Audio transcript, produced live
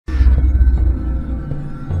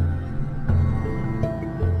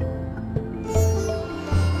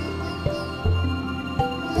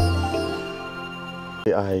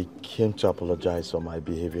I came to apologize for my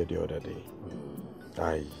behavior the other day.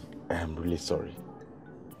 I am really sorry.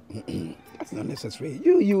 That's not necessary.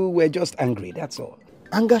 You were just angry, that's all.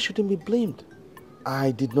 Anger shouldn't be blamed.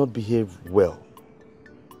 I did not behave well.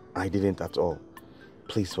 I didn't at all.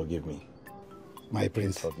 Please forgive me. My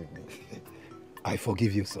prince, forgive me. I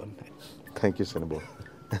forgive you, son. Thank you, Senebo.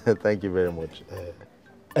 Thank you very much.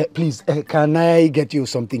 Please, can I get you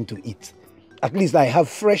something to eat? At least I have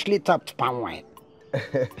freshly tapped palm wine.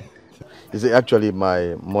 You see, actually,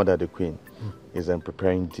 my mother, the queen, is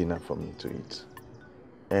preparing dinner for me to eat.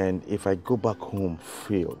 And if I go back home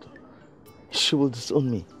failed, she will disown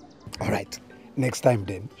me. All right. Next time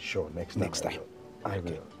then. Sure, next time. I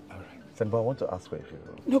will. All right. Senebo, I want to ask for a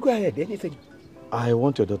favor. No, go ahead. Anything. I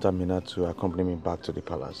want your daughter Mina to accompany me back to the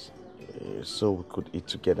palace so we could eat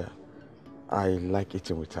together. I like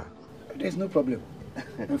eating with her. There's no problem.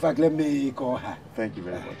 In fact, let me call her. Thank you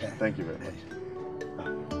very much. Thank you very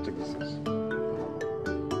much. Take this.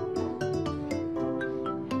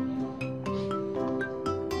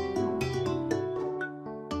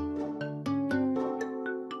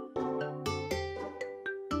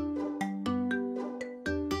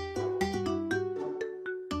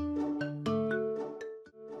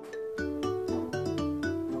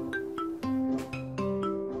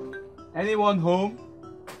 Anyone home?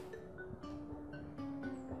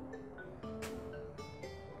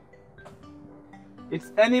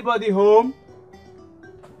 Is anybody home?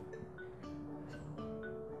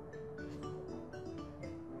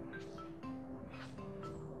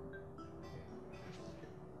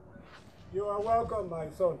 You are welcome, my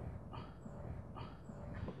son.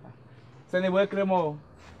 Senebo Kremo.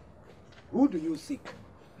 Who do you seek?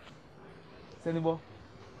 Senebo,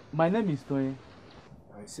 my name is Toye.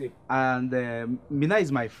 I see. And Mina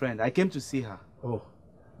is my friend. I came to see her. Oh.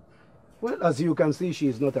 Well, as you can see, she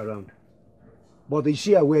is not around. But is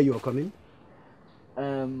she aware you are coming?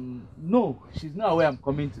 No, she's not aware I'm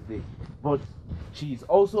coming today. But she is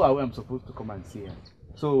also aware I'm supposed to come and see her.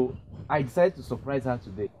 So I decided to surprise her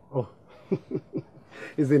today. Oh,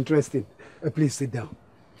 it's interesting. Please sit down.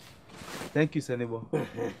 Thank you, Senebo.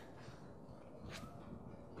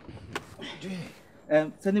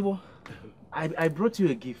 Senebo, I brought you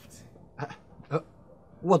a gift.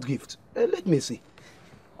 What gift? Let me see.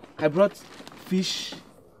 I brought fish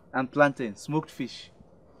and plantain, smoked fish.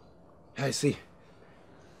 I see.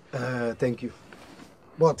 Thank you.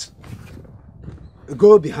 But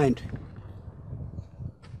go behind.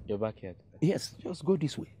 Your backyard? Yes, just go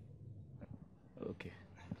this way. Okay.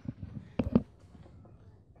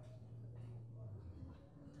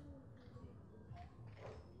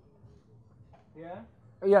 Yeah?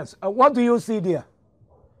 Yes. What do you see there?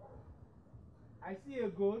 I see a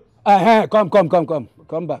goat.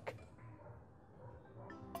 Come back.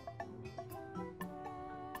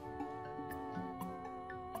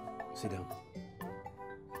 Sit down.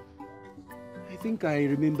 I think I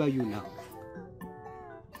remember you now.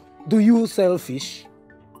 Do you sell fish?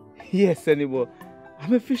 Yes, Senebo.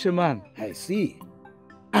 I'm a fisherman. I see.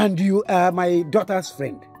 And you are my daughter's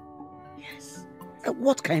friend? Yes.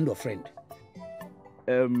 What kind of friend?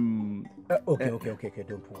 Okay,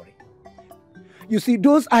 don't worry. You see,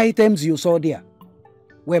 those items you saw there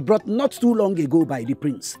were brought not too long ago by the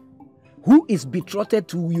prince, who is betrothed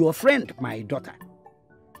to your friend, my daughter.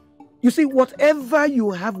 You see, whatever you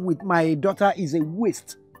have with my daughter is a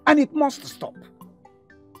waste, and it must stop.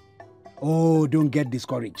 Oh, don't get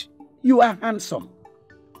discouraged. You are handsome.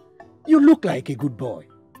 You look like a good boy.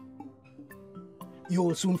 You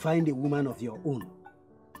will soon find a woman of your own.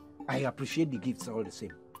 I appreciate the gifts all the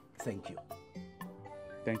same. Thank you.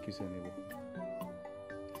 Thank you, Senebo.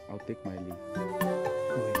 I'll take my leave. Go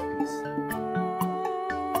in peace.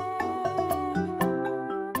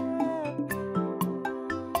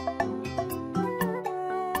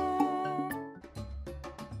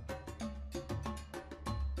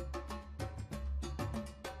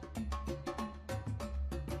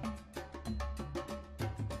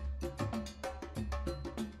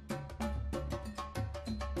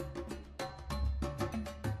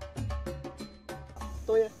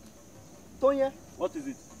 Toye, what is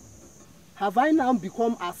it? Have I now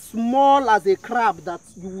become as small as a crab that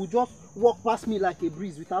you will just walk past me like a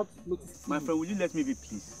breeze without noticing? My friend, will you let me be,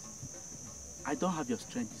 please? I don't have your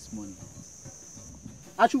strength this morning.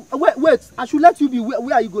 I should wait. I should let you be.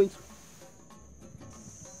 Where are you going to?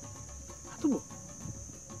 Atubo,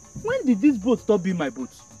 when did this boat stop being my boat?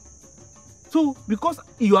 So, because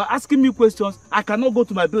you are asking me questions, I cannot go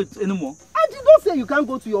to my boat anymore. I did not say you can't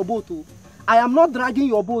go to your boat. Oh. I am not dragging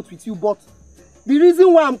your boat with you, but the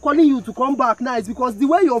reason why I'm calling you to come back now is because the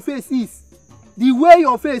way your face is,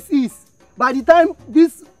 By the time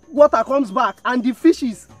this water comes back and the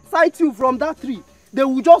fishes sight you from that tree, they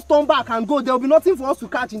will just turn back and go. There will be nothing for us to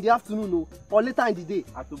catch in the afternoon, no, or later in the day.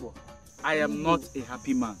 Atubo, I am not a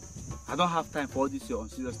happy man. I don't have time for all this your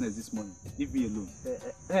unseriousness this morning. Leave me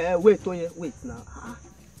alone. Wait, Toye, wait now.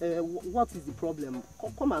 What is the problem?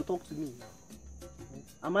 Come and talk to me.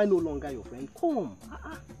 Am I no longer your friend? Come.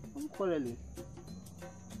 I'm quarreling.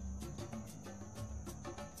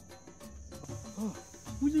 Oh,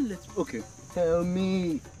 will you let me? Okay. Tell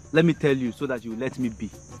me. Let me tell you so that you let me be.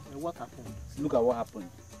 What happened? Look at what happened.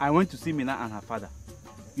 I went to see Mina and her father.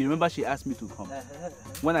 You remember she asked me to come.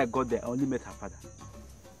 When I got there, I only met her father.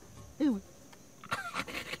 Hey,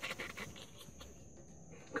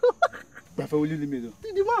 Rafa, will you leave me though?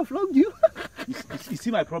 the man flogged you. You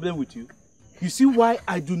see my problem with you? You see why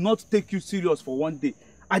I do not take you serious for one day?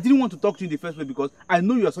 I didn't want to talk to you in the first place because I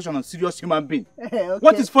know you are such an unserious human being. Okay.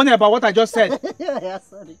 What is funny about what I just said? Yeah,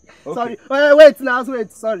 sorry. Okay. Sorry. Wait now,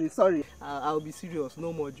 wait. Sorry. I'll be serious.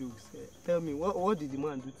 No more jokes. Tell me, what did the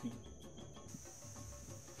man do to you?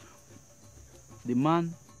 The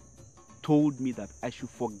man told me that I should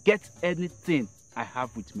forget anything I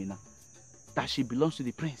have with Mina. That she belongs to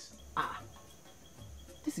the prince.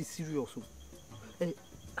 This is serious.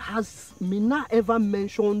 Has Mina ever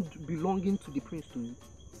mentioned belonging to the prince to you?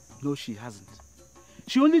 No, she hasn't.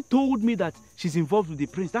 She only told me that she's involved with the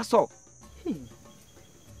prince, that's all. Hey,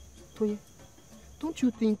 Toye, don't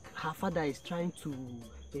you think her father is trying to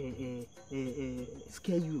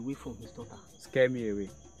scare you away from his daughter? Scare me away.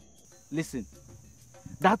 Listen,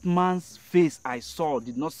 that man's face I saw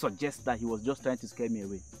did not suggest that he was just trying to scare me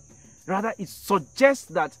away. Rather, it suggests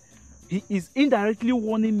that he is indirectly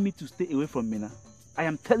warning me to stay away from Mina. I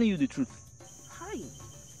am telling you the truth. Hi.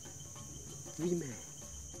 Women.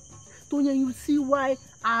 Tonya, you see why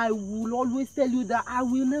I will always tell you that I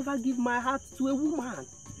will never give my heart to a woman.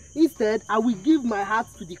 Instead, I will give my heart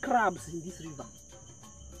to the crabs in this river.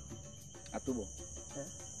 Atubo,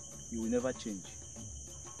 you will never change.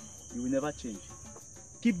 You will never change.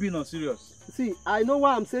 Keep being unserious. See, I know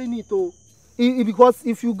why I'm saying it, oh. Because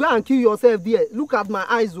if you go and kill yourself there, look at my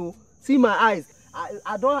eyes, oh. See my eyes.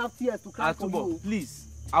 I don't have tears to cry for you. Please,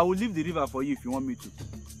 I will leave the river for you if you want me to.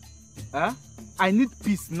 I need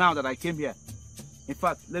peace now that I came here. In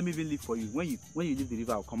fact, let me even leave for you. When you leave the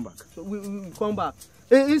river, I'll come back. So we'll come back.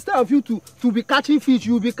 Instead of you to be catching fish,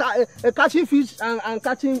 you'll be catching fish and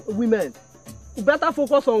catching women. You better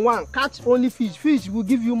focus on one. Catch only fish. Fish will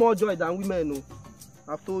give you more joy than women. No,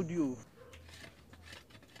 I've told you.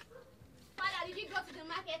 Father, did you go to the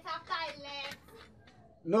market after I left?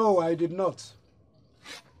 No, I did not.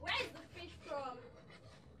 Where is the fish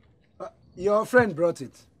from? Your friend brought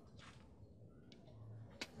it.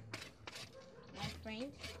 My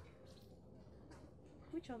friend?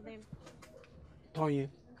 Which of them? Toye.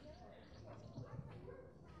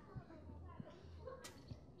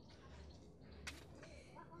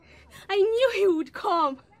 I knew he would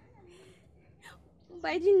come.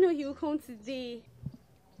 But I didn't know he would come today.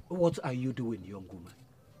 What are you doing, young woman?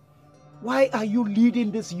 Why are you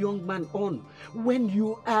leading this young man on when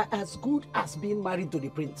you are as good as being married to the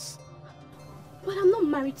prince? But I'm not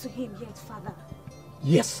married to him yet, Father.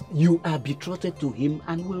 Yes, you are betrothed to him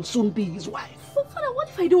and will soon be his wife. But Father, what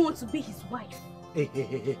if I don't want to be his wife? Hey.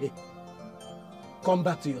 Come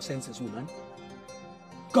back to your senses, woman.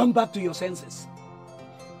 Come back to your senses.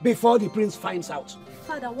 Before the prince finds out.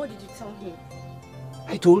 Father, what did you tell him?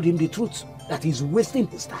 I told him the truth, that he's wasting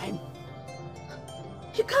his time.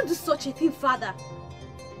 You can't do such a thing, Father.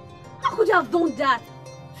 How could you have done that?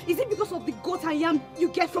 Is it because of the goat and yam you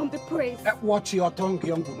get from the prince? Watch your tongue,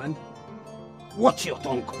 young woman. Watch your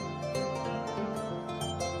tongue.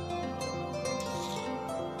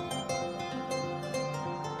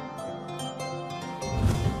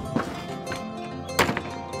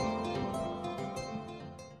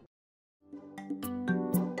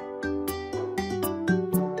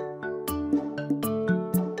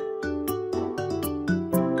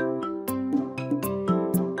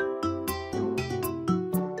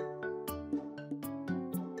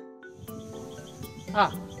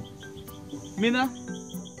 Mina?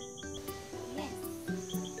 Yes.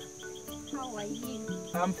 How are you?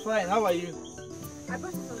 I'm fine. How are you? I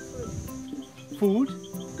brought you some food.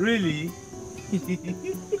 Food? Really?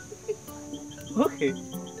 Okay.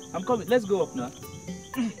 I'm coming. Let's go up now.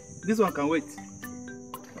 This one can wait.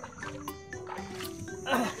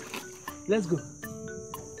 Let's go.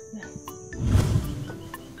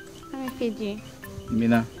 Let me feed you.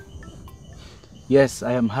 Mina, yes,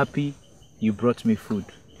 I am happy you brought me food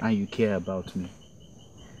and you care about me.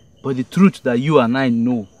 But the truth that you and I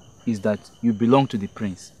know is that you belong to the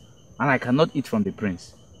prince and I cannot eat from the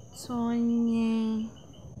prince. Tony.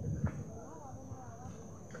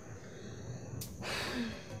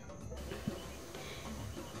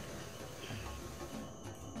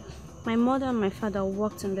 My mother and my father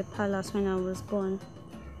worked in the palace when I was born.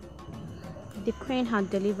 The queen had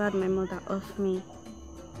delivered my mother off me.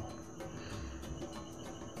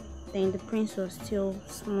 Then the prince was still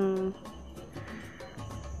small.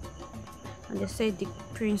 And they said the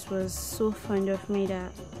prince was so fond of me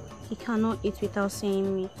that he cannot eat without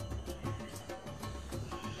seeing me.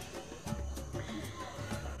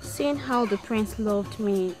 Seeing how the prince loved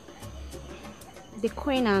me, the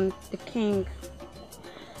queen and the king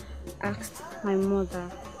asked my mother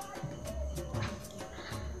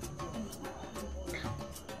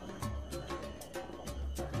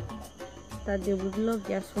that they would love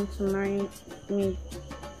their son to marry me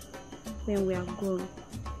when we are grown.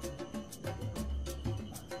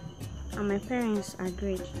 And my parents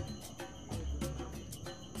agreed.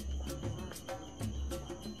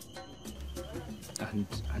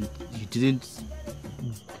 And you didn't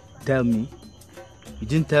tell me? You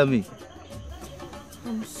didn't tell me?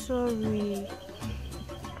 I'm sorry.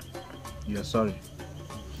 You're sorry?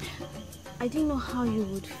 I didn't know how you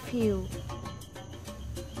would feel.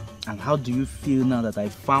 And how do you feel now that I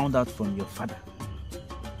found out from your father?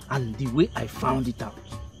 And the way I found it out,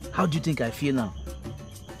 how do you think I feel now?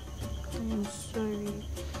 I'm sorry.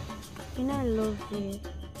 You know I love you.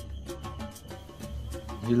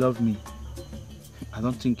 You love me? I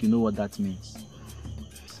don't think you know what that means.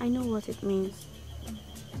 I know what it means.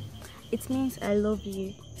 It means I love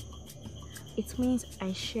you. It means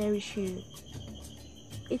I cherish you.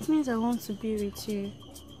 It means I want to be with you.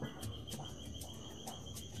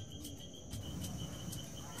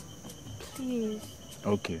 Please.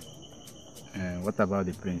 Okay. What about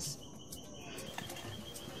the prince?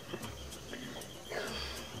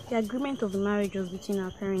 The agreement of the marriage was between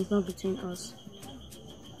our parents, not between us.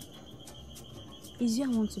 It's you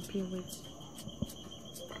I want to be with.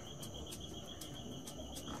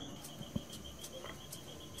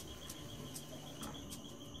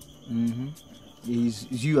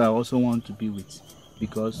 It's you I also want to be with,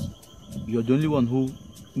 because you're the only one who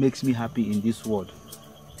makes me happy in this world.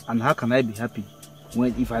 And how can I be happy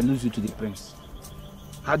if I lose you to the prince?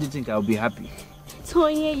 How do you think I'll be happy?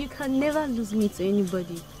 Tony, you can never lose me to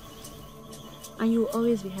anybody. And you will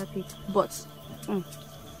always be happy. But,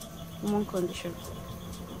 one condition.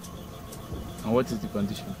 And what is the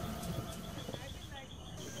condition?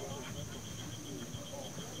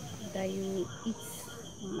 That you eat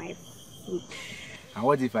my food. And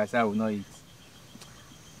what if I say I will not eat?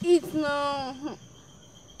 Eat now.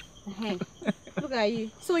 Look at you.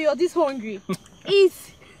 So you're this hungry. Eat.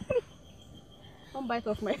 Don't bite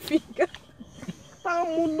off my finger.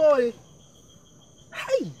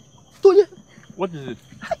 Hey, Tony. What is it?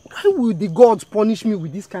 Why will the gods punish me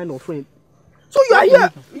with this kind of friend? So you are here.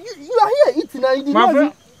 You are here eating and you did not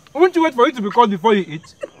eat. Won't you wait for it to be cold before you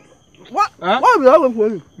eat? What? Huh? Why will I wait for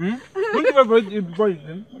you? Won't you wait for it before you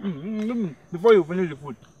before you finish the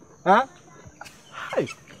food? Huh? Hey,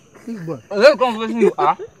 big boy. What conversation you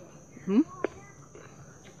are?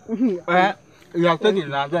 You are taking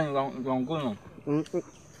that, then you're going on.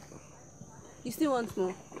 You still want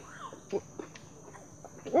more?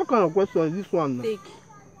 What kind of question is this one? Take.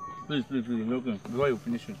 Please, look before you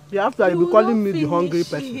finish it. Yeah, after you be calling me the hungry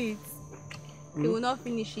person. They will not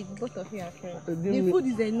finish it. Both of you are friends. The food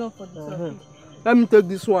is enough for the two of you. Let me take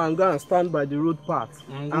this one and go and stand by the road path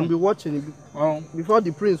and be watching it before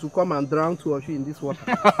the prince will come and drown two of you in this water.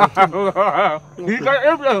 He can't do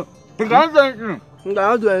anything. He cannot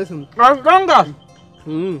do anything. As long as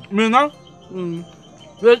me now,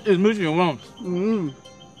 this is mission once.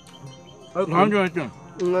 Okay. Can't do anything.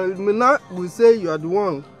 Mina will say you are the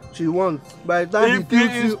one she wants. By the time If he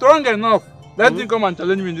is strong enough, let him come and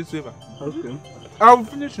challenge me in this favor. Okay. I will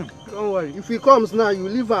finish him. Don't worry. If he comes now, you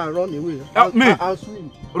leave her and run away. Me? I'll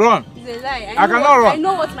swim. Run. It's a lie. I cannot run. I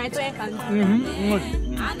know what my toy can do.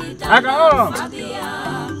 I cannot run.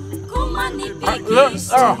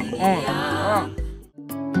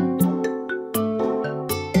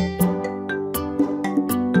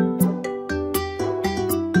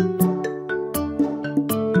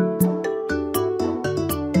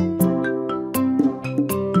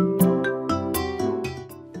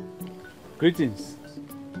 Greetings.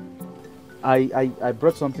 I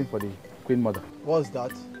brought something for the Queen Mother. What's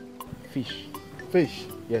that? Fish. Fish?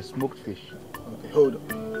 Yes, smoked fish. Okay, hold on.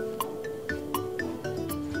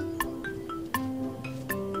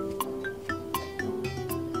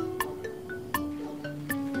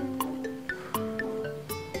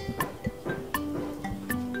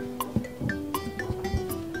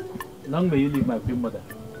 Long may you live, my Queen Mother.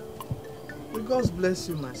 God bless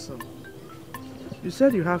you, my son. You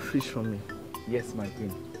said you have fish for me. Yes, my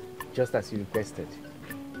queen. Just as you requested.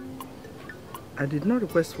 I did not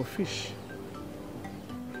request for fish.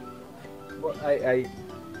 Well,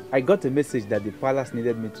 I got a message that the palace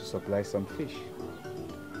needed me to supply some fish.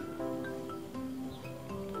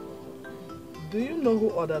 Do you know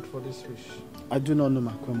who ordered for this fish? I do not know,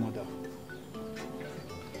 my queen mother.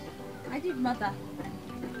 I did, mother.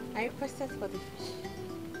 I requested for the fish.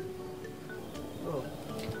 Oh.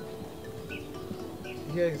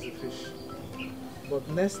 Here is the fish. But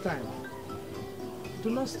next time, do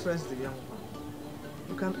not stress the young man.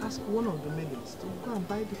 You can ask one of the maidens to go and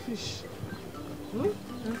buy the fish. Hmm?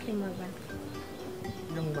 Okay, mother.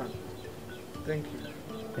 Young man, thank you.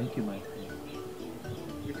 Thank you, my queen.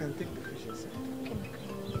 You can take the fish inside. Okay, my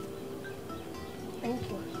queen. Thank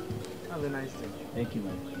you. Have a nice day. Thank you,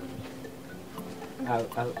 my queen. I'll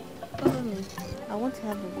Follow me. I want to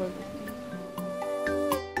have a word with you.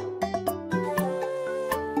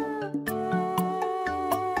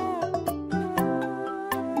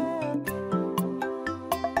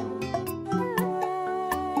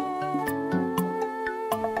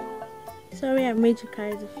 Sorry I made you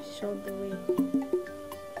carry the fish all the way.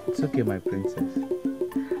 It's okay, my princess.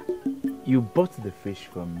 You bought the fish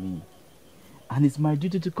from me, and it's my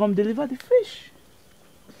duty to come deliver the fish.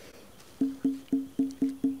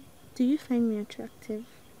 Do you find me attractive?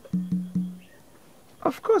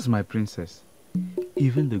 Of course, my princess.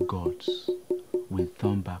 Even the gods will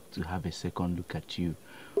turn back to have a second look at you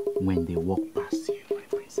when they walk past you, my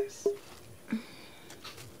princess.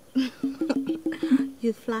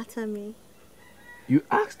 You flatter me. You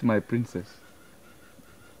asked, my princess.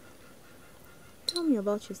 Tell me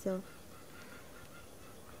about yourself.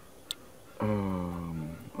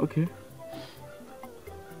 Okay.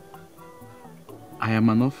 I am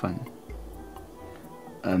an orphan.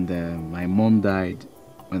 And my mom died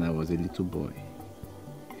when I was a little boy.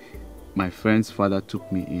 My friend's father took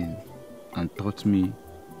me in and taught me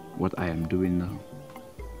what I am doing now,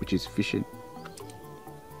 which is fishing.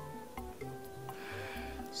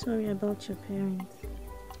 Sorry about your parents.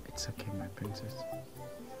 It's okay, my princess.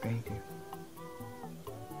 Thank you.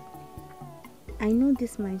 I know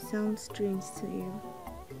this might sound strange to you,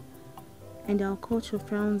 and our culture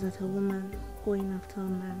frowns at a woman going after a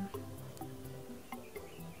man.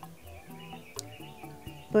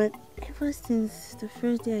 But ever since the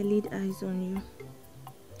first day I laid eyes on you,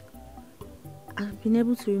 I've been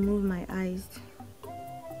able to remove my eyes,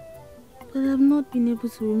 but I've not been able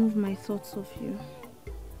to remove my thoughts of you.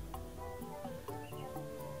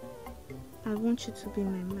 I want you to be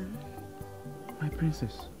my man. My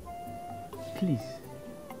princess, please.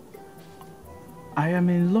 I am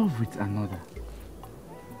in love with another,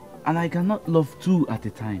 and I cannot love two at a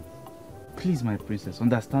time. Please, my princess,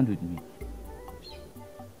 understand with me.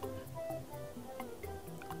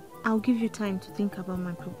 I'll give you time to think about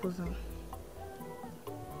my proposal.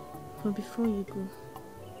 But before you go,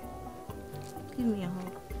 give me a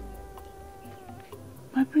hug.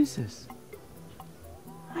 My princess,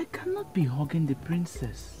 I cannot be hugging the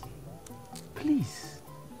princess. Please.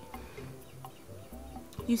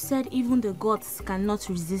 You said even the gods cannot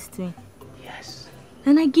resist me. Yes.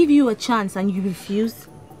 And I give you a chance and you refuse?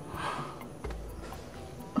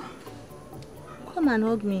 Come and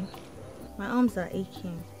hug me. My arms are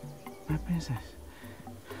aching. My princess.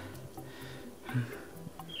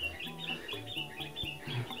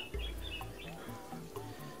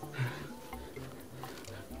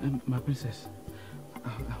 My princess, I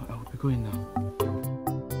will be going now.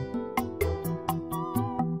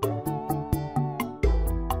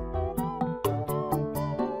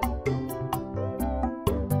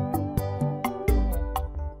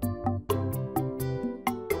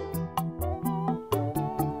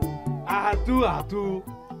 Atu.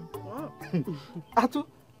 Atu,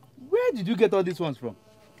 where did you get all these ones from?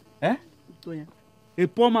 Eh? Tonya. A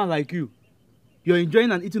poor man like you. You're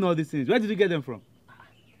enjoying and eating all these things. Where did you get them from?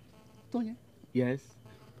 Tonya. Yes.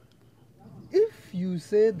 If you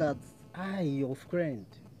say that I, your friend,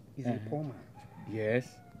 is a poor man, yes,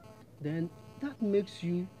 then that makes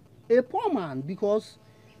you a poor man because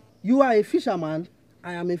you are a fisherman,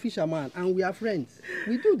 I am a fisherman, and we are friends.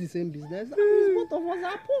 We do the same business, and both of us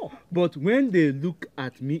are poor. But when they look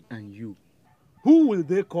at me and you, who will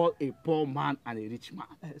they call a poor man and a rich man?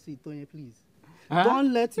 See, Tonya, please. Huh?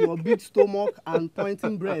 Don't let your big stomach and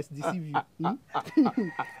pointing breast deceive you.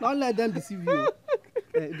 Don't let them deceive you.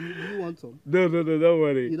 Do you want some? No, don't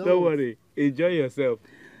worry. Don't worry. Enjoy yourself.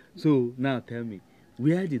 So now tell me,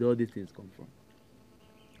 where did all these things come from?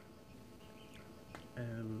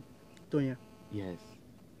 Tonya. Yes.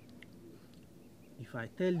 if I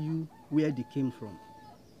tell you where they came from,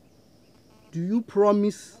 do you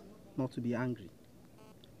promise not to be angry?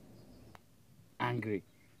 Angry?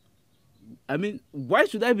 I mean, why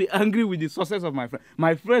should I be angry with the success of my friend?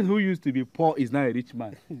 My friend who used to be poor is now a rich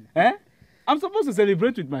man. Eh? I'm supposed to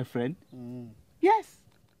celebrate with my friend. Yes.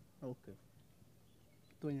 Okay.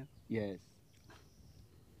 Tonya. Yes.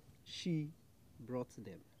 She brought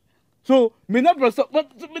them. So, Mina brought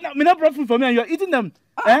food for me and you're eating them,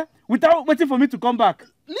 without waiting for me to come back.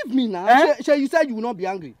 Leave me now. You said you will not be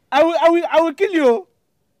angry. I will kill you.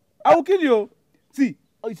 I will kill you. See,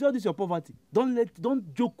 you see all this your poverty.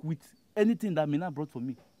 Don't joke with anything that Mina brought for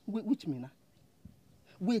me. Which Mina?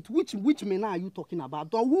 Wait, which Mina are you talking about?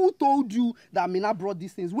 Who told you that Mina brought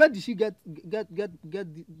these things? Where did she get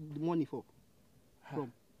the money from?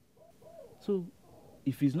 So,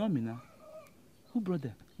 if it's not Mina, who brought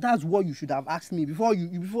them? That's what you should have asked me before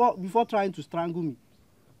trying to strangle me.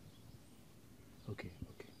 Okay.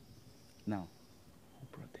 Now, who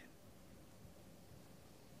brought them?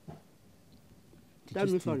 Tell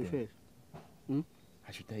me sorry first.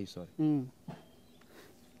 I should tell you sorry.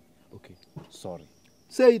 Okay, sorry.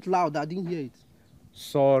 Say it loud, I didn't hear it.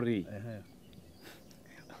 Sorry.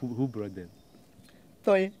 Who brought them?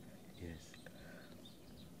 Toye. Yes.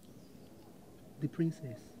 The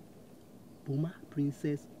princess. Boma,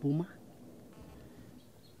 Princess Boma.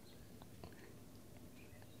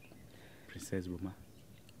 Princess Boma.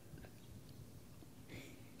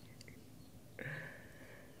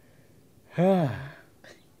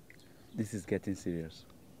 This is getting serious.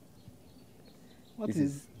 What this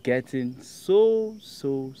is getting so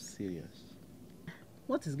serious.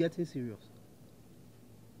 What is getting serious?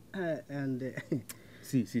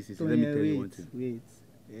 See, let me tell you one thing. Wait.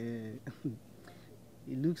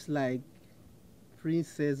 It looks like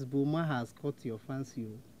Princess Boma has caught your fancy.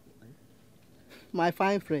 My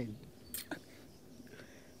fine friend.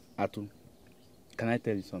 Atum, can I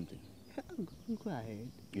tell you something? Go ahead.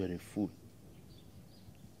 You're a fool.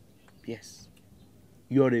 Yes.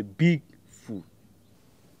 You're a big fool.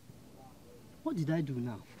 What did I do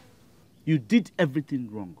now? You did everything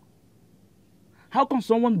wrong. How come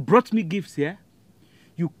someone brought me gifts here?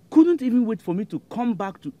 You couldn't even wait for me to come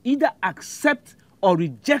back to either accept or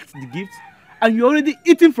reject the gifts, and you're already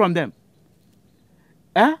eating from them.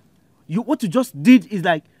 What you just did is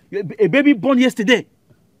like a baby born yesterday.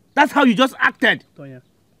 That's how you just acted. Tonya,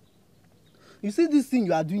 you see, this thing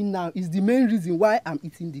you are doing now is the main reason why I'm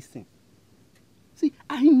eating this thing. See,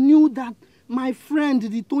 I knew that my friend,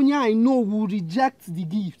 the Tonya I know, will reject the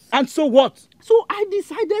gifts. And so what? So I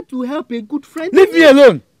decided to help a good friend. Leave me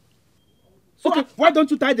alone. So okay, why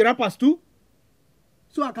don't you tie the wrappers too?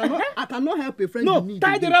 So I cannot help a friend. No,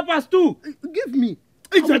 tie the wrappers too. Give me.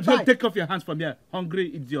 Take off your hands from here,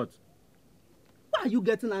 hungry idiot. Why are you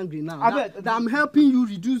getting angry now? That I'm helping you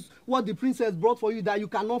reduce what the princess brought for you that you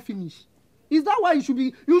cannot finish. Is that why you should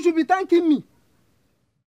be thanking me?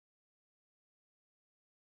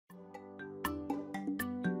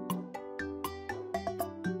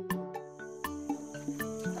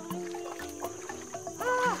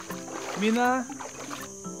 Mina,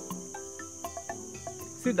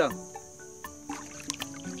 sit down.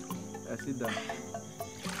 Sit down.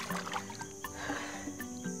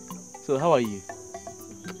 So, how are you?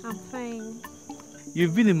 I'm fine.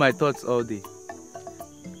 You've been in my thoughts all day.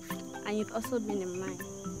 And you've also been in mine.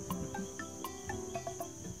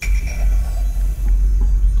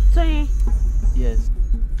 Tony. Yes.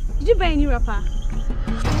 Did you buy a new wrapper?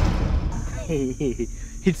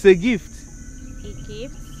 It's a gift. A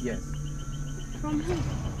gift? Yes. From who?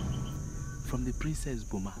 From the Princess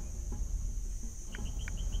Boma.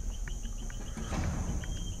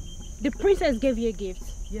 The princess gave you a gift?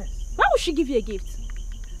 Yes. Why would she give you a gift?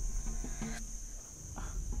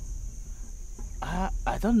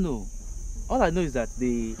 I don't know. All I know is that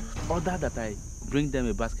they ordered that I bring them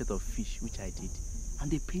a basket of fish, which I did. And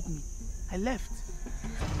they paid me. I left.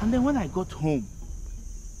 And then when I got home,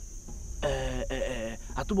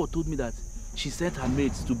 Atubo told me that she sent her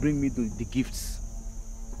maids to bring me the gifts.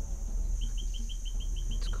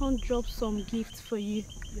 To come drop some gifts for you?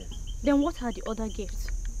 Yes. Then what are the other gifts?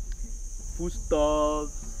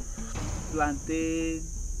 Foodstuffs, plantain,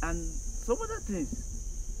 and some other things.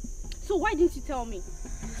 So why didn't you tell me?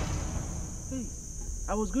 Hey,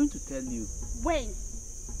 I was going to tell you. When?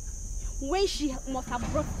 When she must have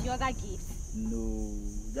brought the other gifts? No,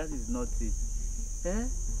 that is not it.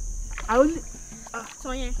 I only...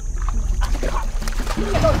 Sonia.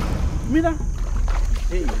 Mina!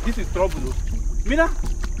 Hey, this is trouble. Mina!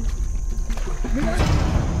 Mina!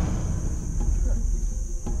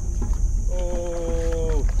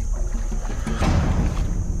 Oh!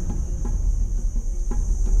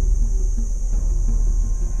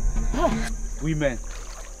 women.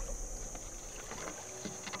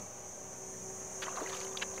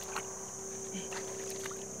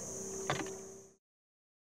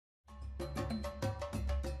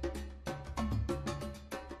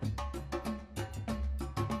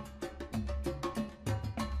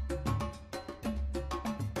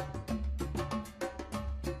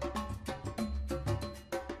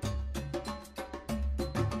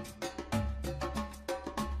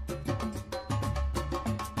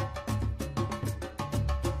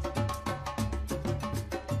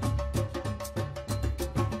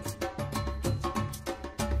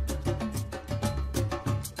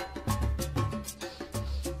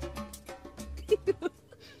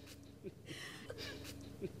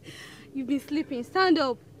 You've been sleeping. Stand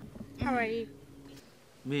up. How are you?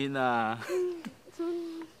 Mina.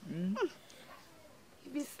 You've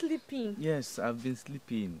been sleeping. Yes, I've been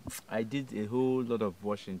sleeping. I did a whole lot of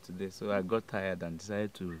washing today, so I got tired and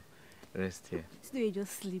decided to rest here. Still, you're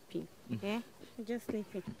just sleeping. Yeah? You're just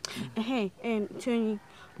sleeping. Hey, Tony,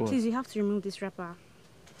 What? please, you have to remove this wrapper.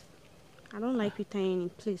 I don't like you tying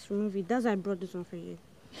it. Please, remove it. That's why I brought this one for you.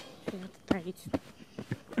 You have to tie it.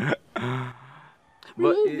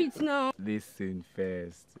 Remove it now. Listen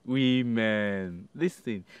first. Women.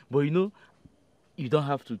 Listen. But you know, you don't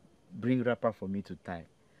have to bring wrapper for me to tie.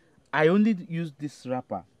 I only use this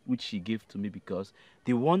wrapper which she gave to me because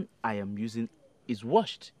the one I am using is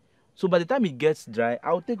washed. So by the time it gets dry,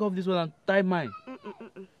 I'll take off this one and tie mine.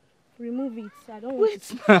 Remove it. I don't want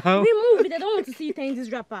Wait now. Remove it. I don't want to see you tying this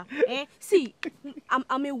wrapper. See,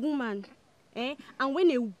 I'm a woman. And when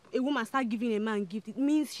a woman starts giving a man gift, it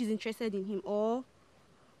means she's interested in him. Or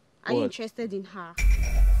are you interested in her?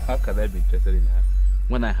 How can I be interested in her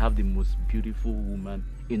when I have the most beautiful woman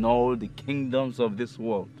in all the kingdoms of this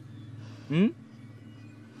world? But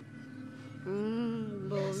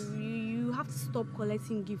you have to stop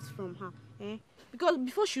collecting gifts from her. Because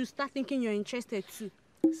before she'll start thinking you're interested too.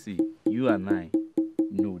 See, you and I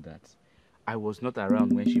know that I was not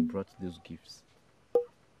around when she brought those gifts.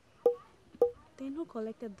 They no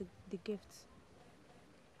collected the gifts.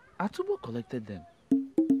 Atubo collected them.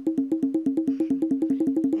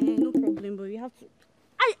 No problem, but you have to.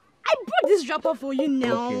 I brought this wrapper for you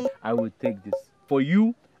now. Okay, I will take this. For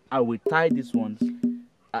you, I will tie this one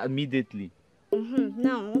immediately.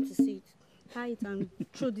 Now I want to see it. Tie it and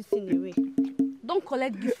throw this thing away. Don't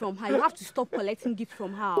collect gifts from her. You have to stop collecting gifts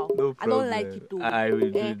from her. No problem. I don't like it though. I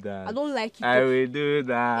will do that. I don't like it. I will do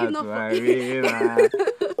that. If not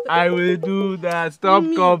I will do that. Stop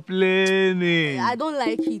complaining. I don't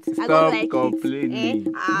like it. I Stop don't like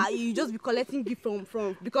complaining. it. You just be collecting gifts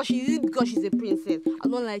from because she's a princess. I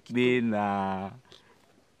don't like it. Mina,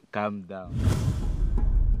 calm down.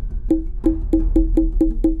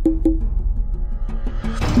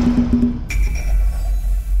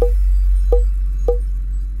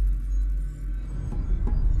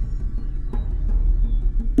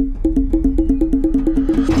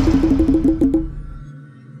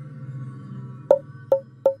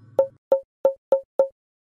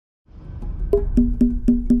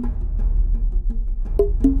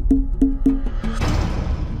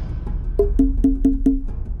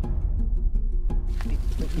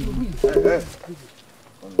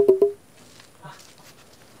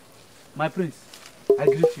 My prince, I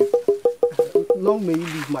greet you. Long may you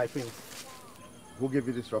live, my prince. Who gave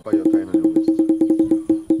you this wrapper you're tying on your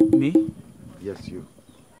waist? Me? Yes, you.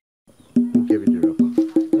 Who gave you the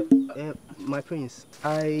wrapper? My prince,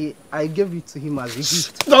 I gave it to him as a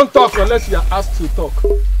gift. Don't talk unless you are asked to talk.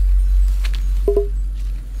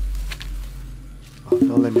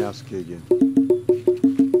 Now let me ask you again.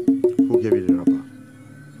 Who gave you the wrapper?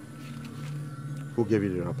 Who gave you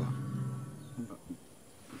the wrapper?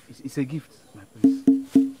 It's a gift, my prince.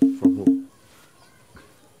 From who?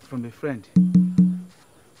 From a friend.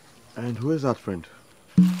 And who is that friend?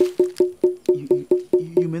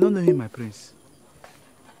 You may not know him, my prince.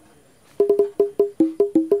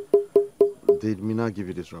 Did Mina give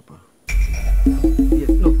you this wrapper? Yes,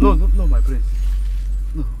 no, my prince.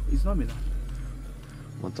 No, it's not Mina.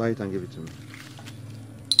 Untie it and give it to me.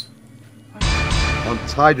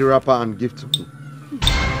 Untie the wrapper and give to me.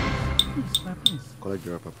 Please, my prince. Collect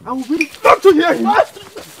the wrapper from I me. will be not to hear him. My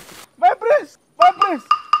prince! My prince!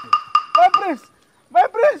 My prince! My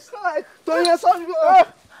prince! Don't hear something.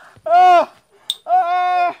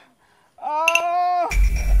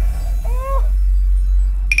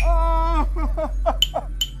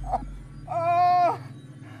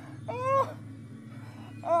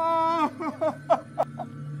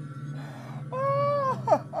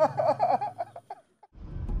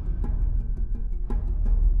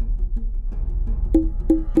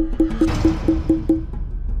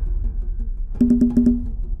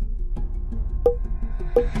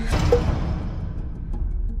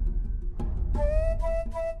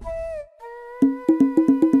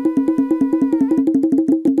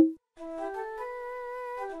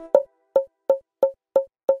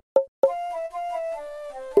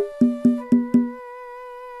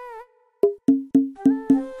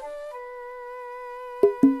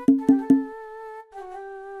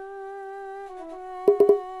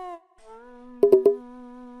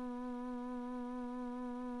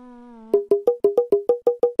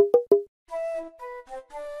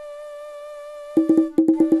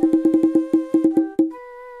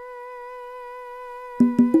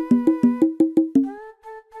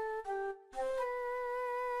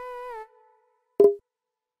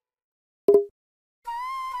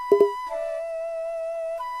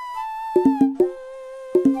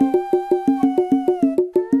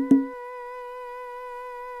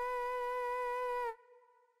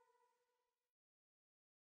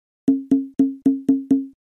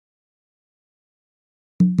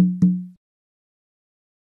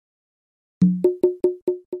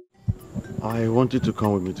 I want you to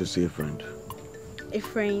come with me to see a friend. A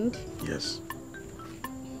friend? Yes.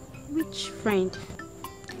 Which friend?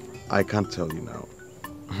 I can't tell you now.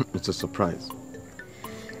 It's a surprise.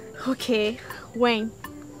 Okay. When?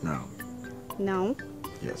 Now. Now?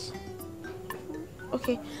 Yes.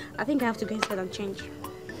 Okay. I think I have to go inside and change.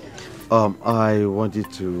 I want you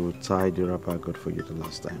to tie the wrapper I got for you the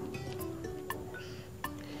last time.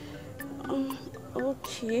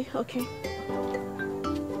 Okay. Okay.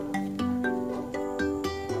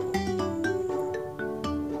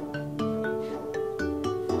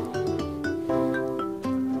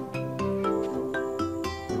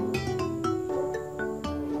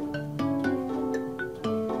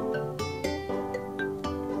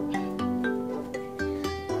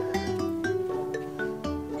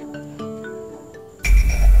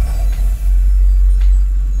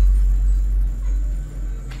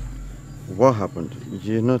 What happened?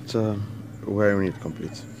 You're not wearing it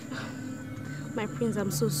complete. My prince, I'm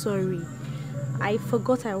so sorry. I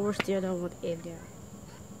forgot I washed the other one earlier.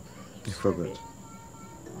 You forgot?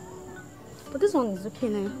 But this one is okay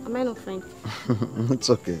now. Am I not fine? It's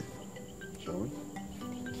okay. Shall we?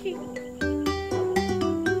 Okay.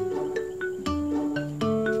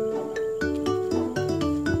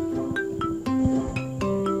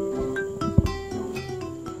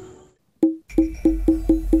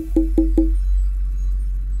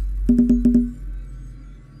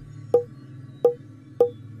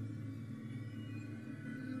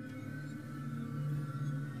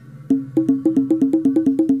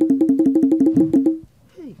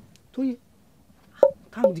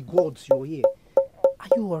 You're here. Are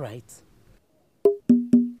you alright?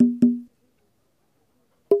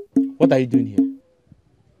 What are you doing here?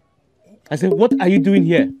 I said, what are you doing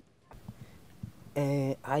here?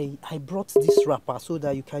 I brought this wrapper so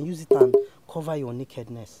that you can use it and cover your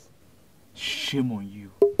nakedness. Shame on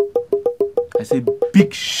you. I said,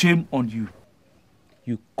 big shame on you.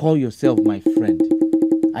 You call yourself my friend.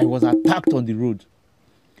 I was attacked on the road.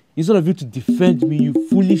 Instead of you to defend me, you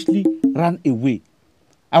foolishly ran away.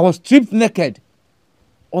 I was stripped naked.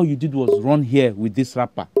 All you did was run here with this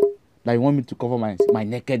wrapper that you want me to cover my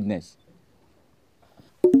nakedness.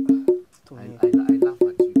 I laugh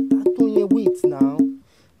at you. Antonio, wait now.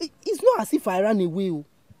 It's not as if I ran away.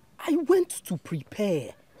 I went to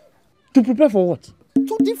prepare. To prepare for what?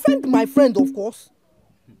 To defend my friend, of course.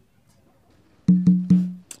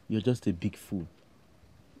 You're just a big fool.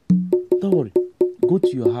 Don't worry. Go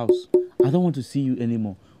to your house. I don't want to see you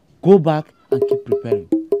anymore. Go back and keep preparing.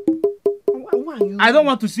 Why are you? I don't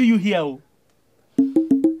want to see you here.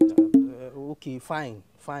 Okay, fine.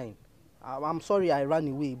 I'm sorry I ran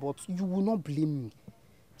away, but you will not blame me.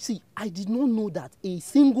 See, I did not know that a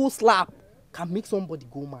single slap can make somebody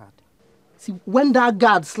go mad. See, when that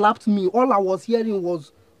guard slapped me, all I was hearing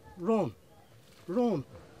was, run.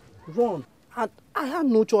 And I had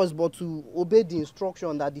no choice but to obey the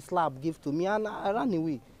instruction that the slap gave to me, and I ran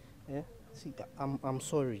away. See, I'm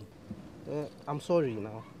sorry. I'm sorry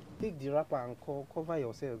now. Take the wrapper and cover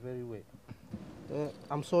yourself very well.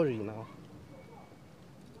 I'm sorry now.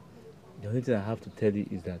 The only thing I have to tell you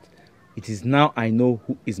is that it is now I know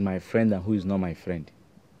who is my friend and who is not my friend.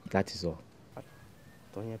 That is all.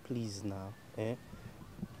 Tonya, please now.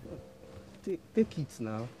 Take it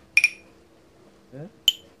now.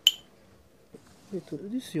 Wait,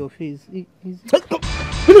 this is your face.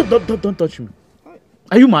 Don't touch me.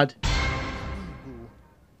 Are you mad?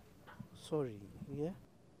 Sorry, yeah?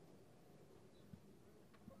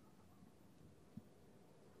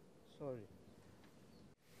 Sorry.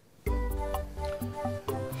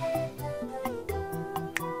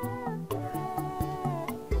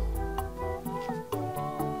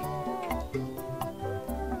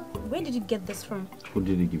 Where did you get this from? Who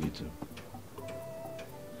did you give it to?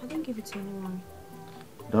 I didn't give it to anyone.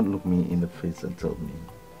 Don't look me in the face and tell me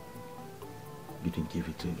you didn't give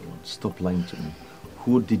it to anyone. Stop lying to me.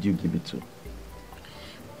 Who did you give it to?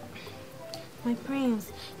 My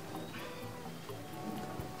prince.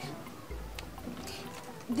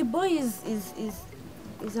 The boy is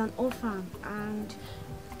an orphan and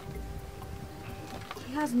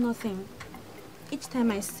he has nothing. each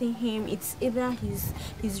time I see him, it's either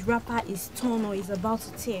his wrapper is torn or he's about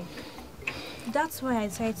to tear. That's why I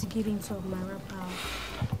decided to give him some of my wrapper.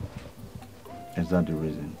 Is that the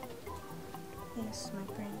reason? Yes, my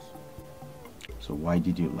prince. So why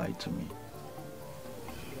did you lie to me?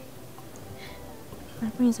 My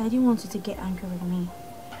prince, I didn't want you to get angry with me.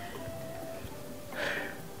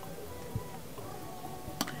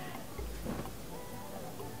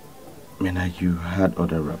 Mina, you had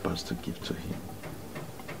other wrappers to give to him.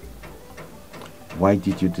 Why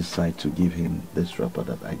did you decide to give him this wrapper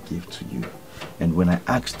that I gave to you? And when I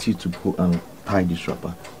asked you to go and tie this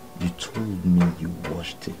wrapper, you told me you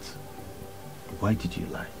washed it. Why did you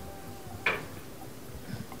lie?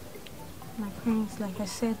 My prince, like I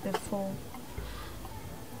said before,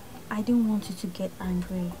 I didn't want you to get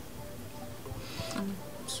angry. I'm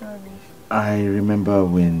sorry. I remember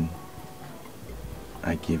when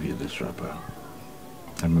I gave you this wrapper.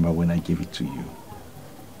 I remember when I gave it to you,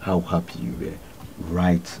 how happy you were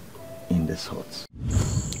right in the spot.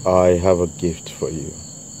 I have a gift for you.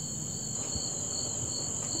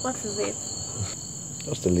 What is it?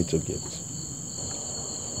 Just a little gift.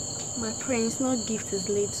 My prince, no gift is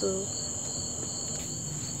little.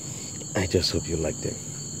 I just hope you like them.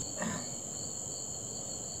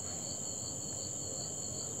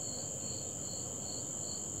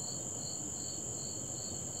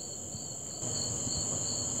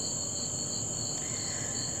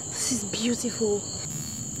 This is beautiful.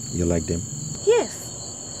 You like them? Yes.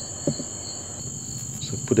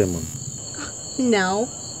 So put them on. Now?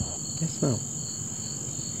 Yes, now.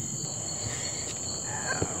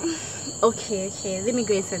 Okay. Let me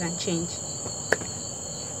go inside and change.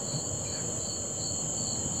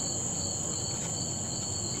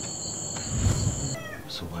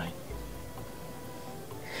 So why?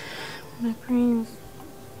 My prince,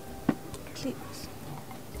 please.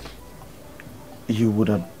 You would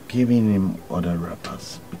have given him other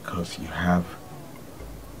wrappers because you have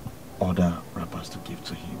other wrappers to give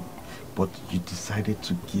to him. But you decided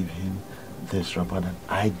to give him this wrapper that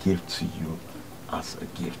I gave to you as a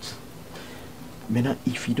gift. Mena,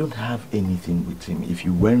 if you don't have anything with him, if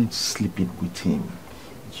you weren't sleeping with him,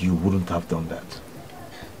 you wouldn't have done that.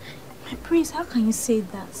 My prince, how can you say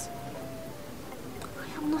that?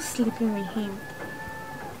 I am not sleeping with him.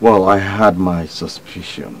 Well, I had my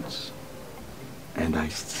suspicions, and I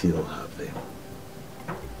still have them.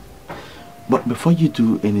 But before you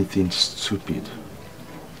do anything stupid,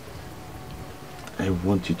 I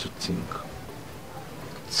want you to think.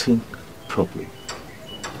 Think properly.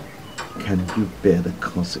 Can you bear the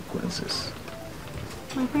consequences?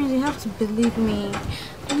 My prince, you have to believe me.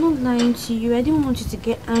 I'm not lying to you. I didn't want you to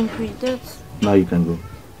get angry. That's... Now you can go.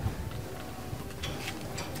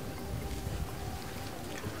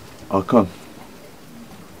 I'll come.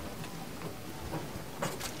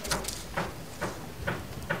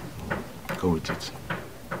 Go with it.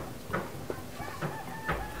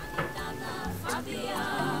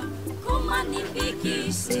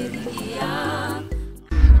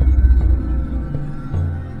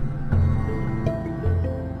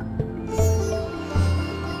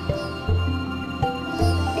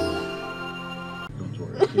 Don't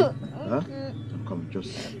worry, okay? Huh? I'm coming,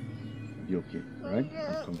 just be okay, alright?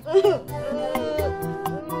 I'm coming.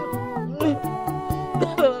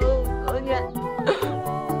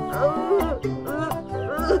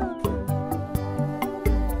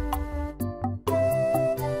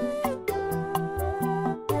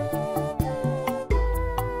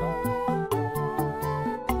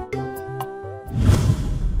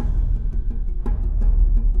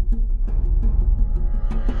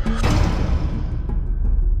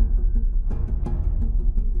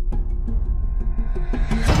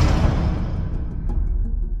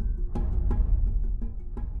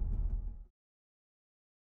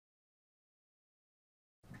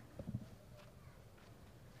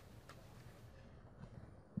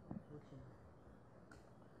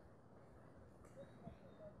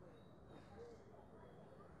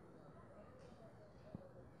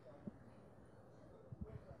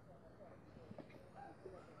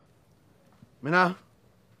 Mina?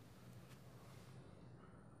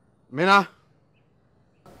 Mina?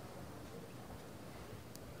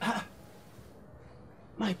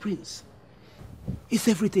 My prince, is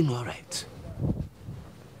everything all right?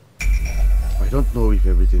 I don't know if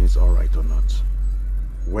everything is alright or not.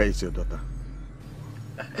 Where is your daughter?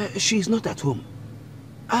 She is not at home.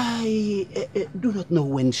 I do not know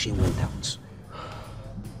when she went out.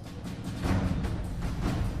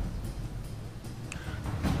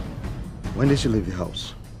 When did she leave the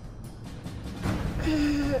house?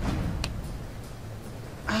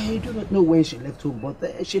 I I do not know when she left home,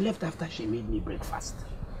 but she left after she made me breakfast.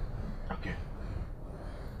 Okay.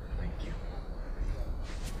 Thank you.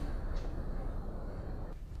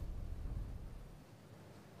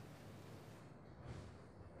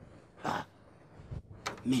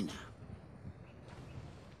 Mina.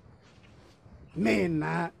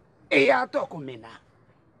 Mina. Mina.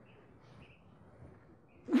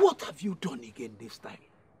 What have you done again this time?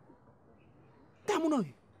 Tamuno.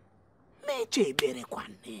 Meche bere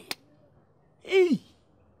kwane. Hey.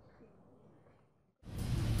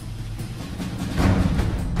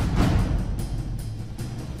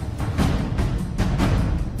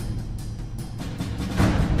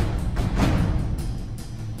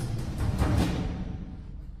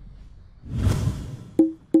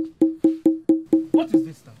 What is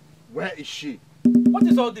this now? Where is she? What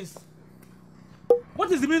is all this?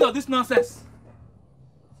 What is the meaning of this nonsense?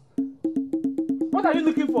 What are you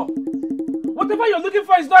looking for? Whatever you're looking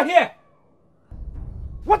for is not here.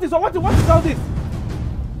 What is all this?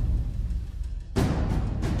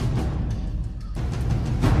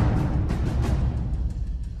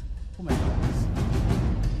 Oh my goodness.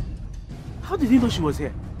 How did he know she was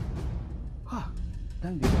here? Ah,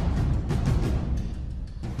 thank you.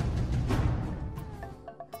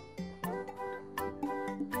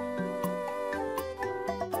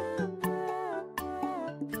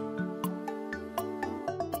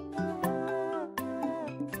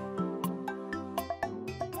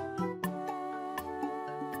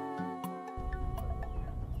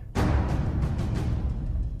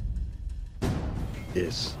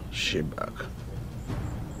 Is she back?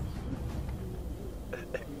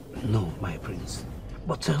 No, my prince.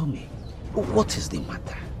 But tell me, what is the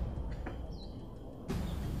matter?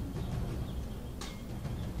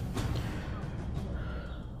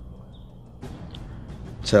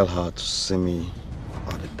 Tell her to see me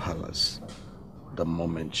at the palace the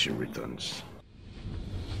moment she returns.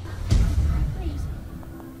 Please.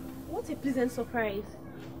 What a pleasant surprise.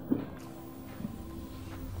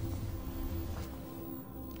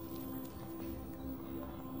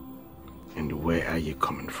 And where are you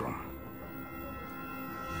coming from?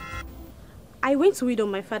 I went to weed on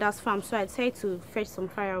my father's farm, so I decided to fetch some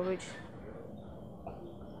firewood.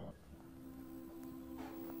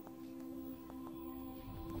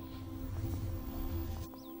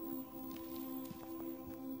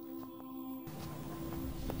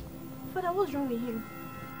 Father, what's wrong with him?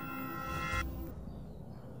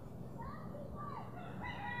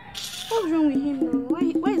 What's wrong with him now?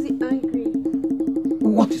 Why is he angry?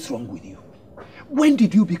 What is wrong with you? When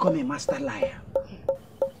did you become a master liar?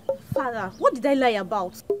 Father, what did I lie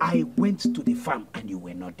about? I went to the farm and you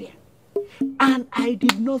were not there. And I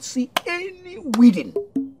did not see any weeding.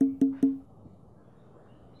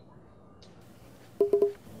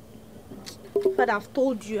 Father, I've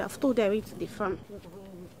told you I went to the farm.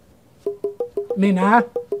 Mina?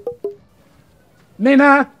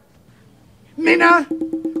 Mina? Mina?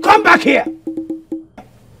 Come back here!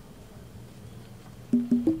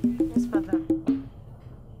 Yes, Father.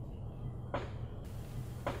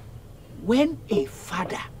 When a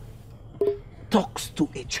father talks to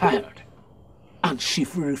a child and she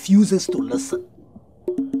refuses to listen,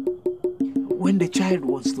 when the child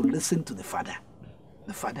wants to listen to the father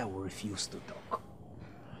will refuse to talk.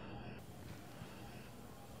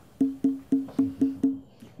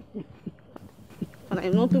 And I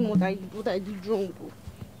know what I did wrong.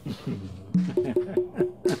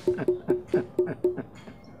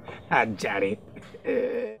 Jared.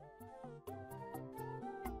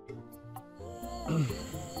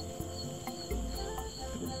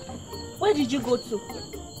 Where did you go to?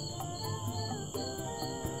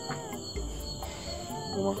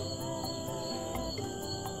 Mama.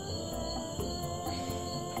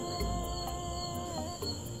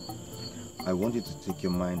 I want you to take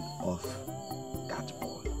your mind off that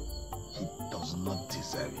boy. He does not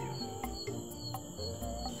deserve you.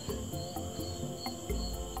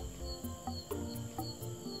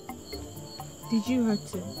 Did you hurt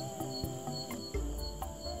him?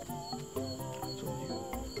 I told you.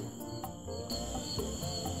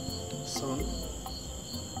 Son,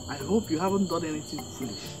 I hope you haven't done anything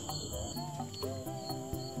foolish.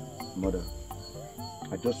 Mother,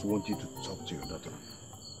 I just want you to talk to your daughter.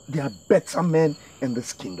 There are better men in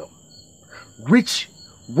this kingdom. Rich,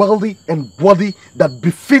 wealthy, and worthy that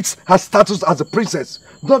befits her status as a princess.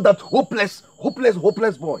 Not that hopeless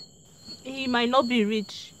boy. He might not be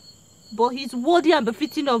rich, but he's worthy and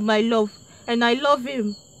befitting of my love, and I love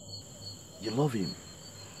him. You love him?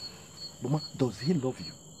 Mama, does he love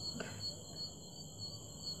you?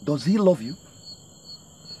 Does he love you?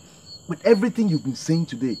 With everything you've been saying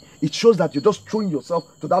today, it shows that you're just throwing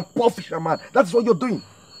yourself to that poor fisherman. That's what you're doing.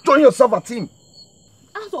 Throwing yourself at him.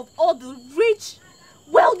 Out of all the rich,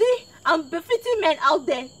 wealthy, and befitting men out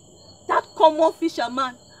there, that common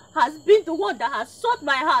fisherman has been the one that has sought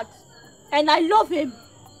my heart. And I love him.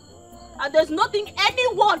 And there's nothing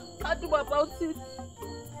anyone can do about it.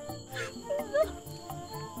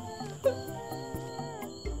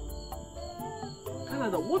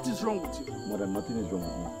 Canada, what is wrong with you? Mother, nothing is wrong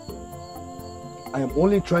with me. I am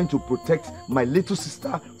only trying to protect my little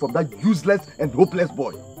sister from that useless and hopeless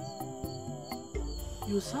boy.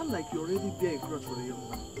 You sound like you already bear a grudge for the young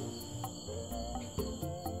man.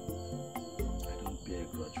 I don't bear a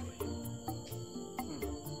grudge for him.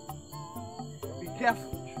 Be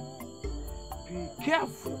careful. Be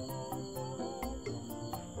careful.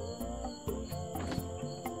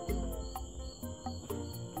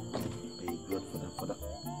 Bear a grudge for that father.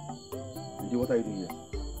 Lady, what are you doing here?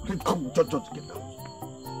 Come, George, get out.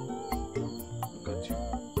 Look at you.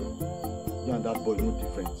 You and that boy, no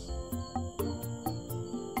difference.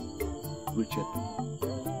 Richard.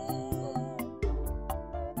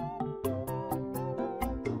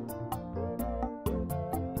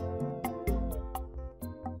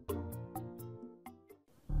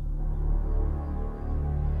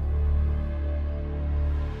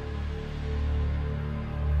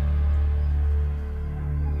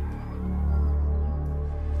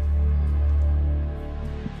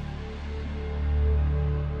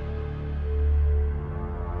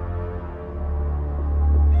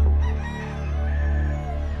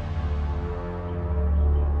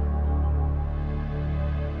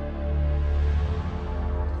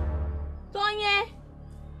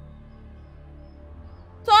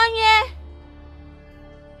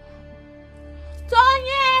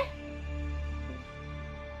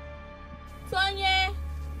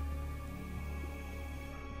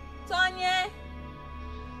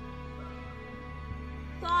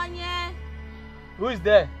 Who is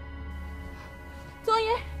there?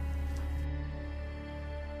 Tonya.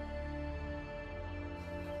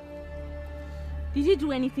 Did he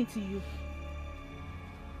do anything to you?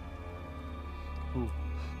 Who?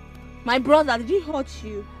 My brother, did he hurt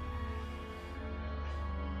you?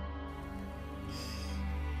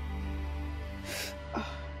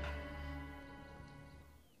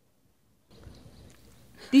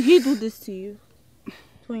 Did he do this to you,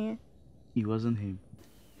 Tonya? It wasn't him.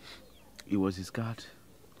 It was his guard.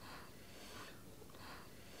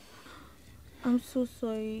 I'm so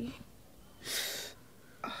sorry.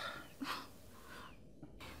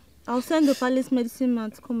 I'll send the palace medicine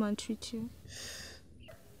man to come and treat you.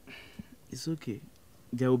 It's okay.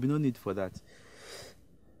 There will be no need for that.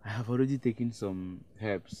 I have already taken some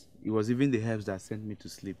herbs. It was even the herbs that sent me to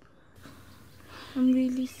sleep. I'm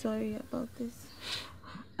really sorry about this.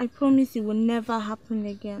 I promise it will never happen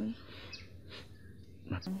again.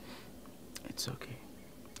 It's okay.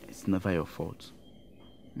 It's never your fault.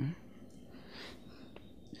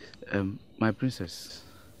 My princess,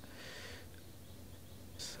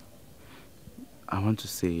 I want to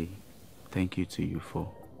say thank you to you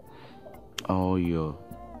for all your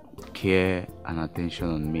care and attention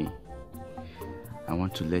on me. I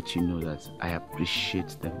want to let you know that I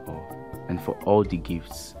appreciate them all, and for all the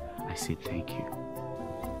gifts, I say thank you.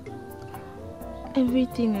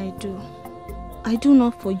 Everything I do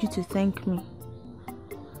not for you to thank me.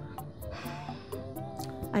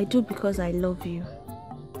 I do because I love you.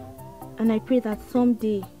 And I pray that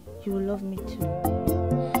someday you will love me too.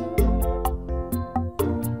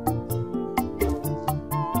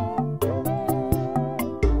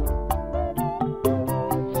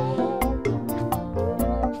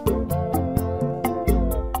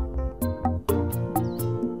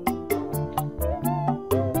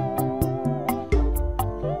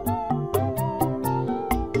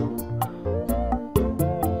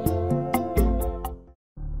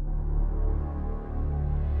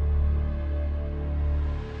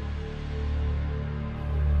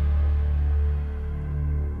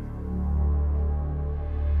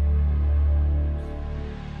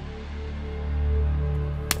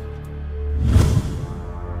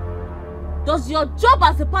 Does your job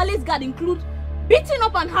as a palace guard include beating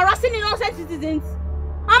up and harassing innocent citizens?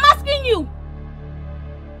 I'm asking you!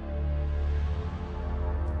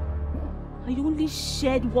 I only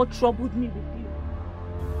shared what troubled me with you.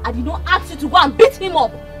 I did not ask you to go and beat him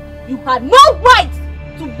up. You had no right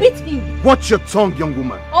to beat him. Watch your tongue, young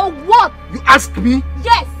woman. Or what? You ask me?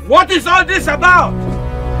 Yes! What is all this about?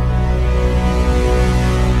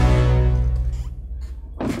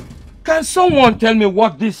 Can someone tell me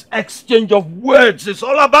what this exchange of words is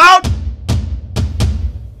all about?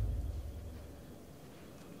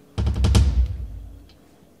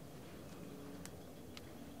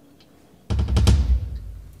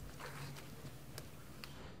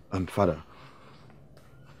 And father,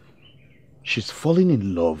 she's falling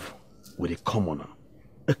in love with a commoner,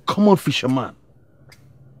 a common fisherman.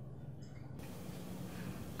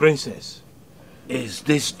 Princess, is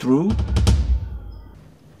this true?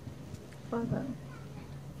 Father,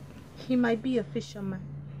 he might be a fisherman.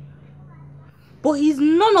 But he's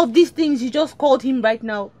none of these things you just called him right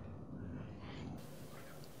now.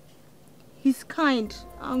 He's kind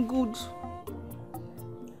and good.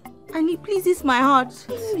 And he pleases my heart.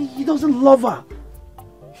 He doesn't love her.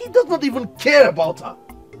 He does not even care about her.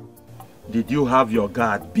 Did you have your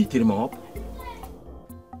guard beat him up?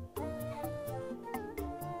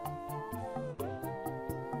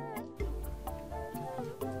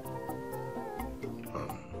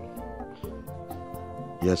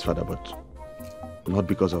 Yes, father, but not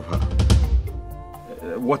because of her.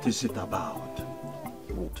 What is it about?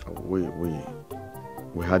 We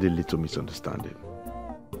had a little misunderstanding.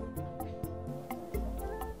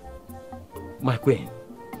 My queen.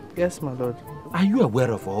 Yes, my lord. Are you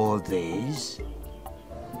aware of all this?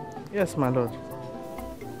 Yes, my lord.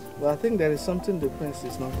 But I think there is something the prince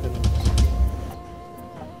is not telling us.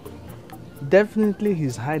 Definitely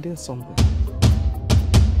he's hiding something.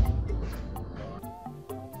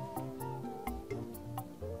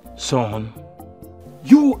 Son,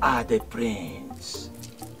 you are the prince,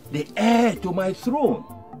 the heir to my throne.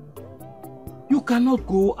 You cannot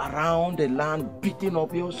go around the land beating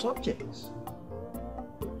up your subjects.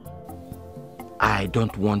 I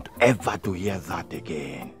don't want ever to hear that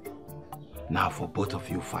again. Now for both of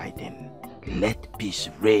you fighting, let peace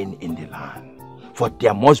reign in the land, for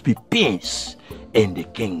there must be peace in the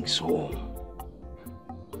king's home.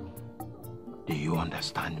 Do you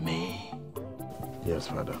understand me? Yes,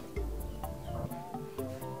 father.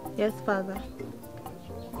 Yes, Father.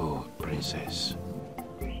 Good, princess.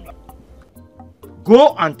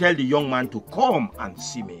 Go and tell the young man to come and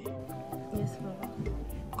see me. Yes, Father.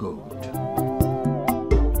 Good.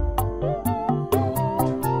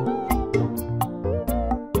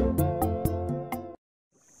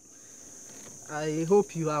 I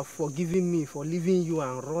hope you have forgiven me for leaving you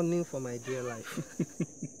and running for my dear life.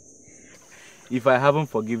 If I haven't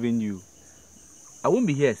forgiven you, I won't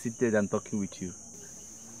be here seated and talking with you.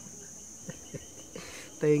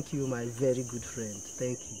 Thank you, my very good friend.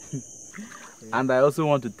 Thank you. And I also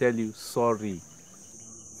want to tell you sorry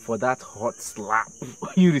for that hot slap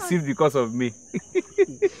you received because of me.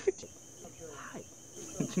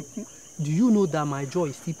 Do you know that my jaw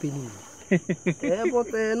is still paining me?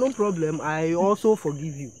 But no problem. I also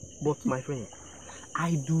forgive you. But my friend,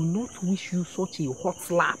 I do not wish you such a hot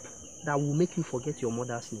slap that will make you forget your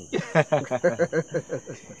mother's name.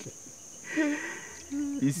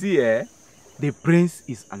 You see, the prince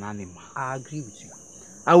is an animal. I agree with you.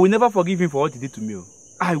 I will never forgive him for what he did to me.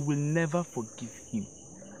 I will never forgive him.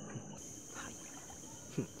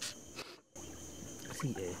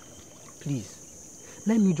 See, please,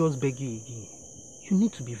 let me just beg you again. You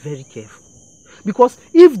need to be very careful. Because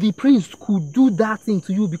if the prince could do that thing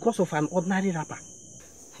to you because of an ordinary rapper,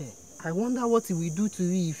 I wonder what he will do to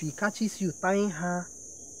you if he catches you tying her,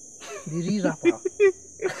 the real rapper.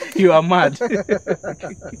 You are mad.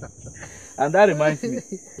 And that reminds me.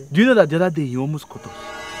 Do you know that the other day he almost caught us?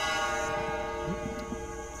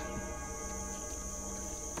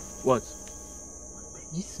 What?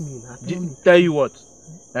 This mean, tell you what?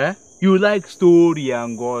 You like story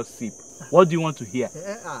and gossip. What do you want to hear?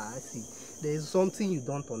 I see. There is something you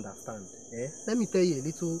don't understand. Let me tell you a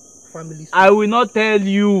little family story. I will not tell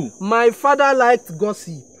you. My father liked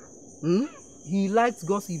gossip. He liked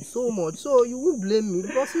gossip so much, so you won't blame me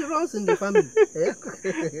because he runs in the family.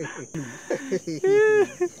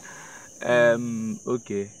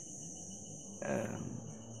 Okay.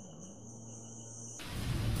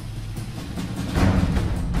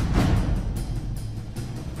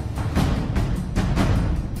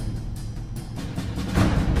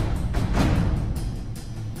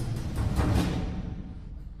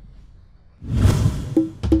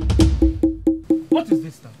 What is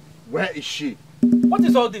this now? Where is she? What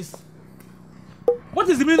is all this? What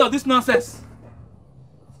is the meaning of this nonsense?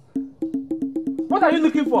 What are you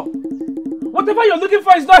looking for? Whatever you're looking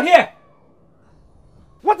for is not here.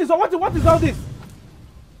 What is all this?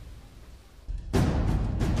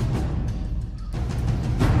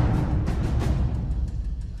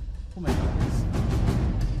 Oh my goodness.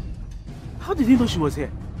 How did he know she was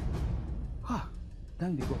here?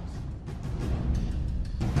 Thank the gods.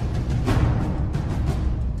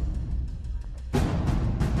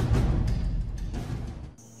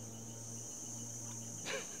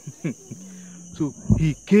 So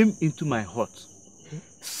he came into my hut,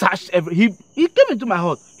 searched he came into my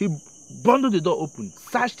hut, he bundled the door open,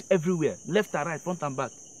 searched everywhere, left and right, front and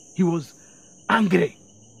back. He was angry.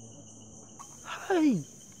 Hey,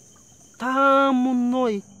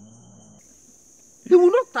 Tamunoi. He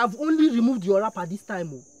would not have only removed your wrapper this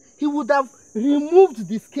time. Oh. He would have removed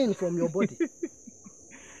the skin from your body.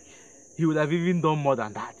 He would have even done more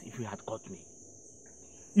than that if he had caught me.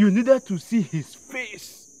 You needed to see his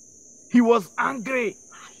face. He was angry.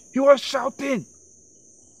 He was shouting.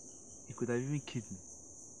 He could have even killed me.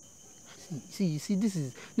 See, this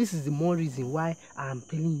is the more reason why I'm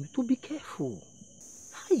telling you to be careful.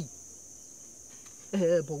 Hey.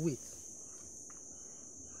 But wait.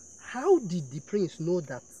 How did the prince know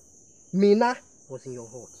that Mina was in your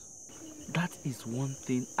heart? That is one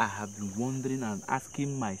thing I have been wondering and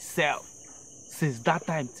asking myself since that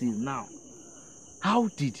time till now. How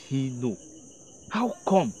did he know? How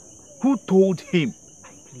come? Who told him?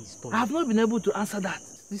 Please don't. I have not been able to answer that.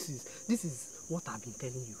 This is what I've been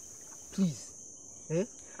telling you. Please.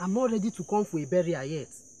 I'm not ready to come for a burial yet.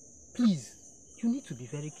 Please. You need to be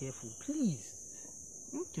very careful.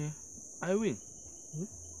 Please. Okay. I will.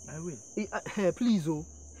 I will. Please, oh.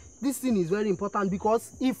 This thing is very important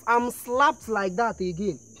because if I'm slapped like that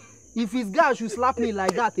again, if his guy should slap me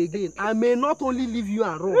like that again, I may not only leave you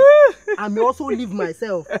and run, I may also leave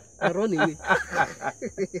myself and run away.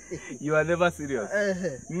 You are never serious.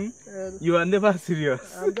 You are never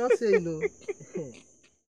serious. I'm just saying, no.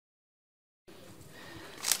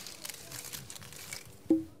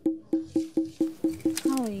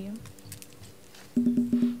 How are you?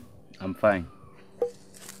 I'm fine.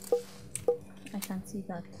 I can see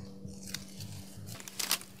that.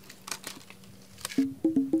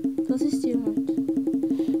 Does it still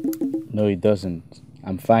hurt? No, it doesn't.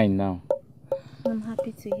 I'm fine now. I'm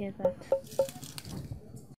happy to hear that.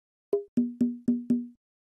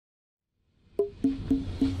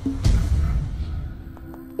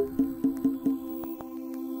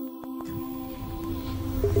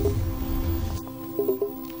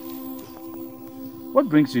 What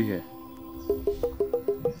brings you here?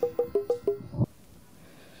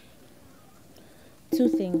 Two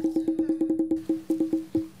things.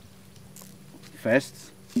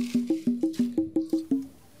 First,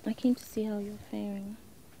 I came to see how you're faring.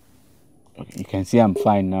 okay, you can see I'm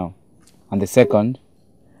fine now. And the second?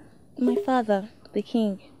 My father, the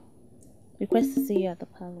king, requests to see you at the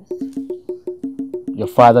palace. Your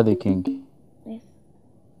father, the king? Yes.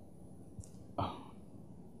 Oh,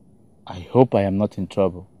 I hope I am not in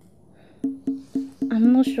trouble.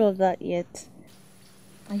 I'm not sure of that yet.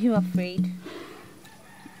 Are you afraid?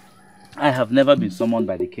 I have never been summoned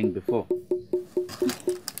by the king before.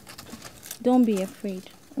 Don't be afraid,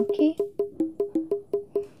 okay?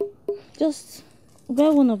 Just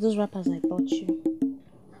wear one of those wrappers I bought you.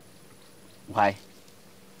 Why?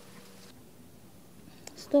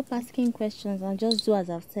 Stop asking questions and just do as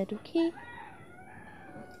I've said, okay?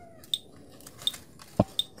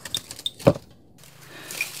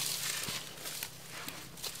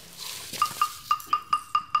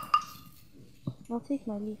 I'll take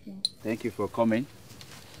my leave now. Thank you for coming.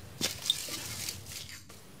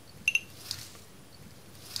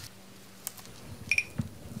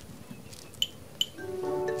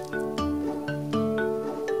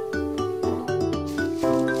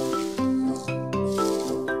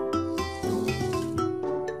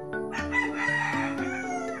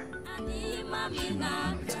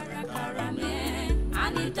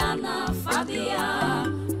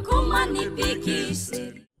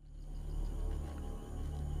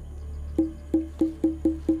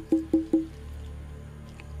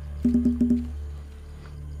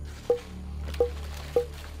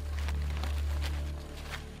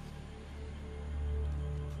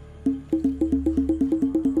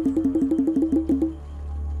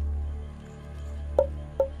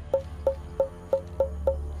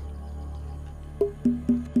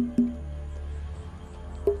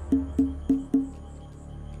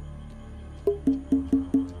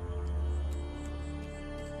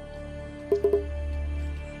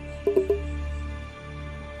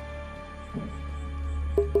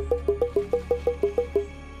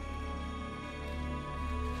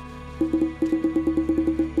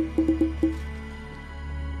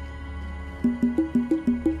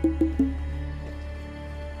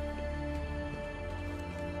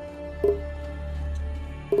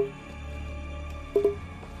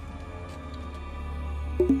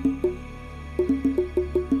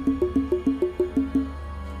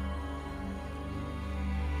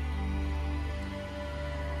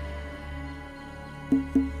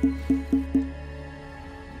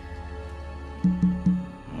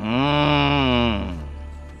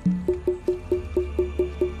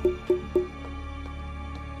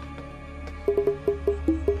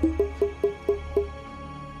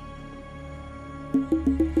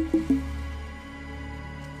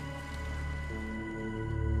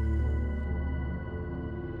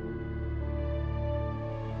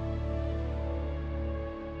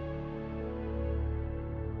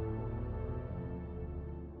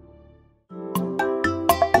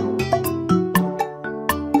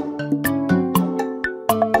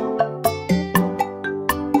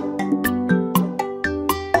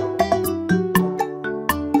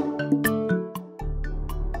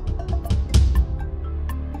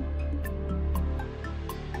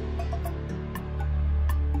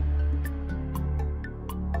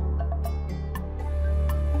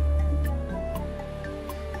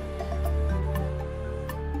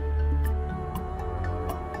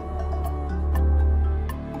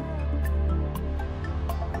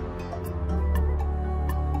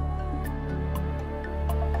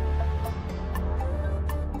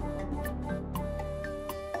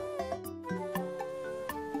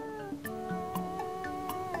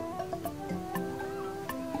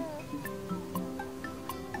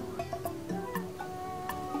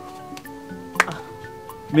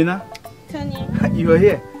 Mina? Tanya. You are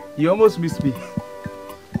here. You almost missed me.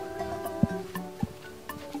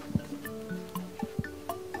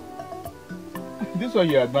 This why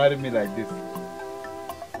you admiring me like this.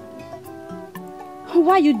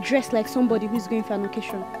 Why are you dressed like somebody who's going for an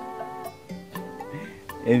occasion?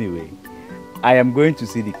 Anyway, I am going to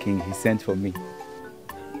see the king he sent for me.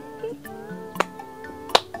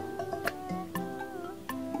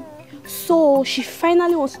 So she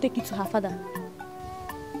finally wants to take you to her father.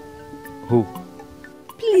 Who?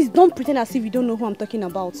 Please don't pretend as if you don't know who I'm talking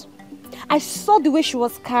about. I saw the way she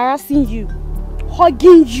was caressing you,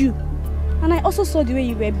 hugging you, and I also saw the way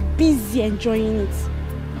you were busy enjoying it.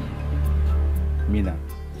 Mina,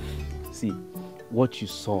 see, what you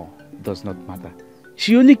saw does not matter.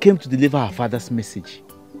 She only came to deliver her father's message.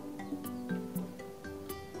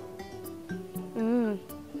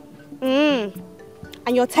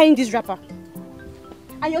 And you're tying this wrapper.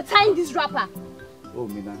 And you're tying this wrapper. Oh,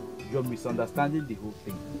 Mina, you're misunderstanding the whole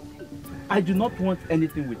thing. I do not want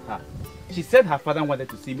anything with her. She said her father wanted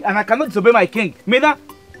to see me, and I cannot disobey my king. Mina!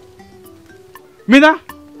 Mina!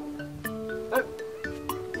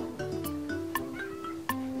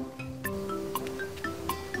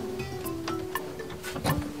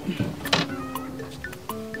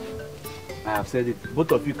 I have said it.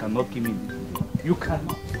 Both of you cannot kill me in this video. You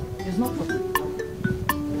cannot. It's not possible.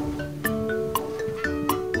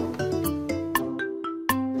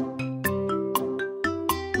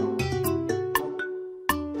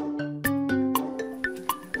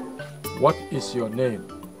 What is your name?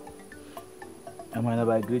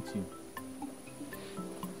 I greet you.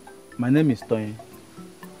 My name is Tonye.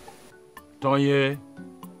 Tonye,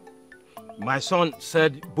 my son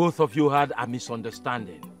said both of you had a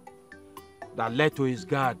misunderstanding that led to his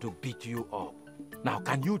guard to beat you up. Now,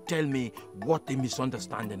 can you tell me what the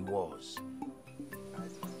misunderstanding was?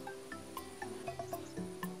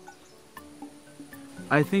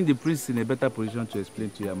 I think the prince is in a better position to explain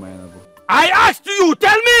to you, Amayanabu. I asked you,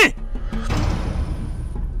 tell me!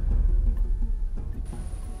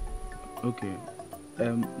 Okay.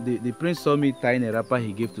 The prince saw me tying a wrapper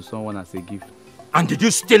he gave to someone as a gift. And did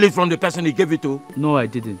you steal it from the person he gave it to? No, I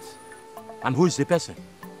didn't. And who is the person?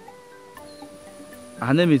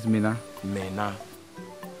 Her name is Mina. Mina.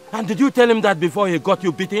 And did you tell him that before he got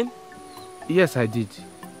you beaten? Yes, I did.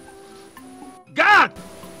 Guard!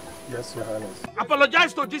 Yes, Your Highness.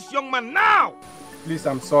 Apologize to this young man now! Please,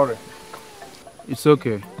 I'm sorry. It's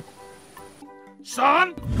okay.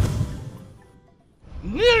 Son!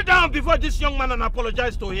 Kneel down before this young man and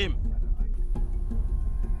apologize to him.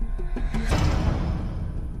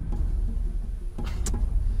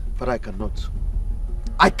 But I cannot.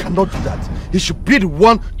 I cannot do that. He should be the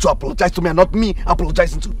one to apologize to me and not me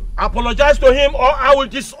apologizing to him. Apologize to him or I will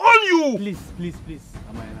disown you! Please,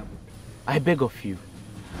 Amayanabu. I beg of you.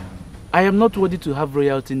 I am not worthy to have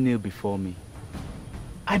royalty kneel before me.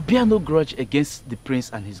 I bear no grudge against the prince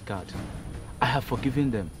and his guard. I have forgiven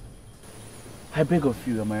them. I beg of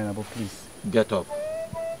you, Amayanabu, please. Get up.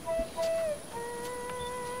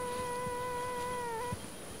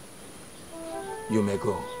 You may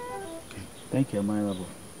go. Okay. Thank you, Amayanabu.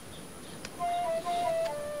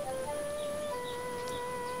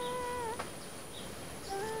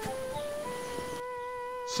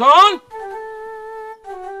 Son!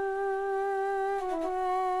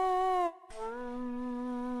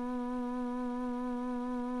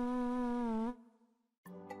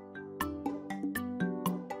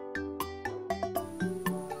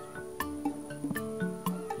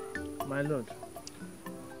 My lord,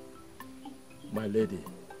 My lady.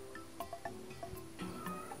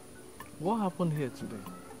 What happened here today?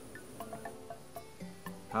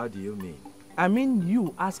 How do you mean? I mean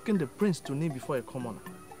you asking the prince to kneel before a commoner.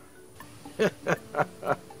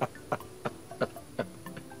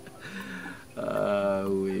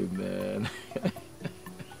 Women.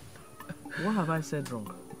 What have I said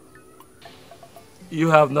wrong? You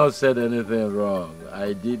have not said anything wrong.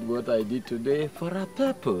 I did what I did today for a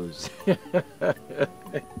purpose.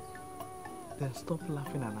 Then stop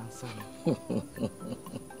laughing and answer me.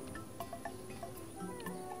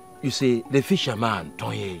 You see, the fisherman,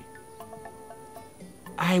 Tonye,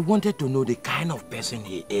 I wanted to know the kind of person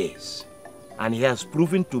he is. And he has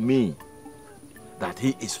proven to me that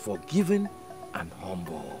he is forgiving and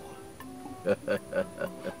humble.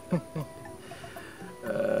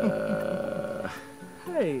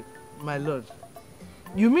 Hey, my lord.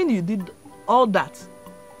 You mean you did all that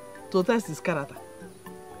to test his character?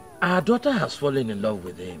 Our daughter has fallen in love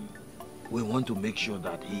with him. We want to make sure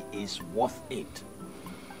that he is worth it.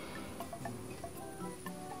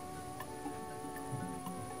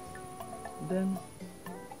 Then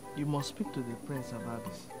you must speak to the prince about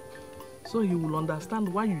this, so he will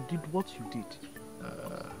understand why you did what you did,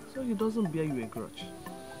 so he doesn't bear you a grudge.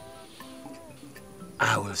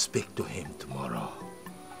 I will speak to him tomorrow.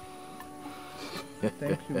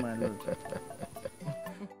 Thank you, my lord.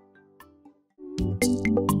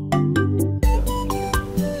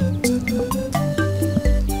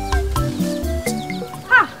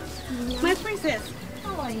 My princess.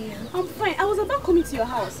 How are you? I'm fine. I was about coming to your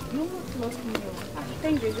house. No one close to you.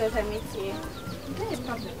 Thank you, guys. I met you. Is there a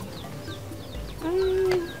problem?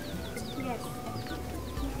 Yes.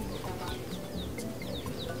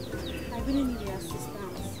 I really need your assistance.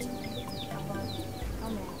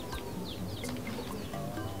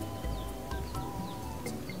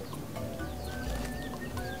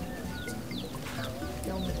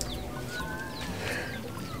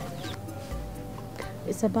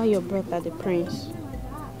 It's about your brother, the prince.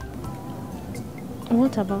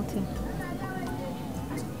 What about him?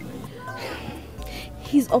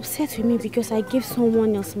 He's upset with me because I gave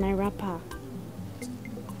someone else my wrapper.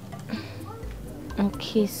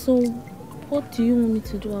 Okay, so what do you want me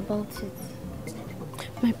to do about it?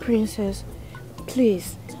 My princess,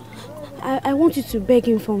 please. I want you to beg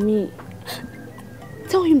him for me.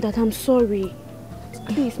 Tell him that I'm sorry.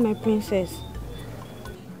 Please, my princess.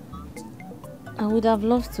 I would have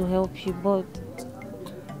loved to help you, but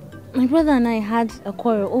my brother and I had a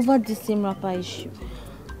quarrel over this same wrapper issue.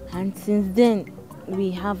 And since then, we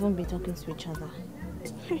haven't been talking to each other.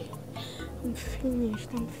 I'm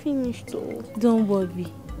finished though. Don't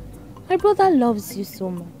worry. My brother loves you so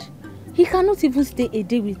much. He cannot even stay a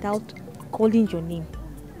day without calling your name.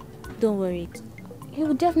 Don't worry. He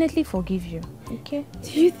will definitely forgive you, okay?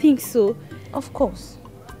 Do you think so? Of course.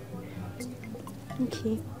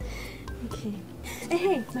 Okay.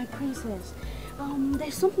 Hey, my princess.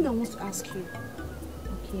 There's something I want to ask you.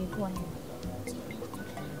 Okay, go ahead.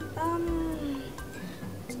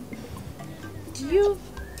 Do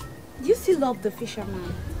you still love the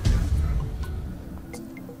fisherman?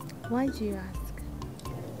 Why do you ask?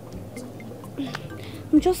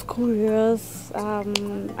 I'm just curious.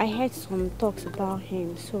 I heard some talks about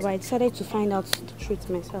him, so I decided to find out the truth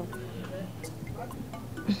myself.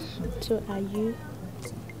 So are you?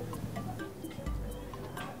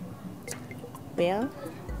 Well,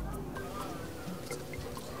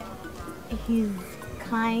 he's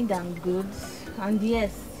kind and good, and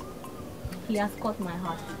yes, he has caught my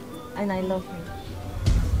heart, and I love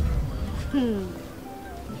him.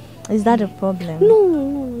 Is that a problem?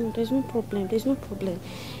 No, there's no problem. Just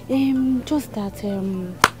that,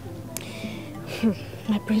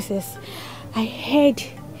 my princess, I heard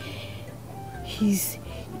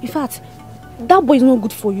in fact, that boy is not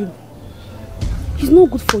good for you. He's not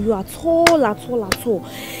good for you at all. I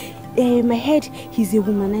heard he's a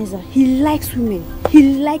womanizer. He likes women.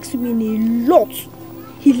 He likes women a lot.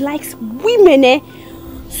 He likes women, eh?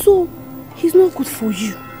 So, he's not good for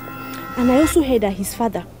you. And I also heard that his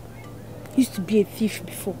father used to be a thief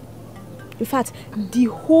before. In fact, the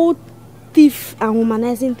whole thief and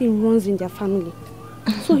womanizing thing runs in their family.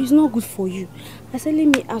 So, he's not good for you. I said, let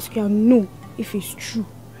me ask you and know if it's true.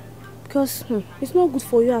 Because it's not good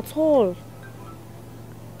for you at all.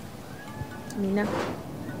 Mina,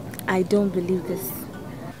 I don't believe this.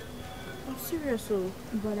 I'm serious,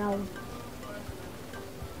 but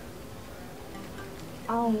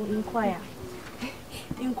I'll inquire.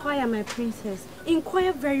 Inquire, my princess.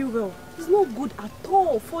 Inquire very well. It's not good at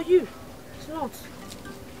all for you. It's not.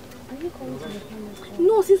 Are you calling to the camera?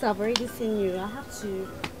 No, since I've already seen you, I have to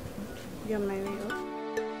be on my way up.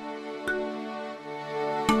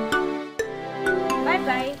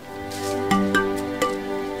 Bye-bye.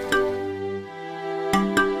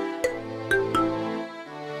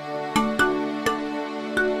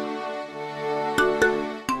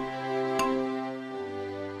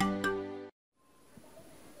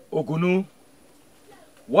 Ogunu,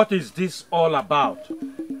 what is this all about?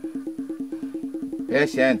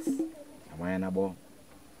 Patience.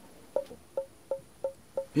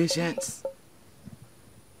 Patience.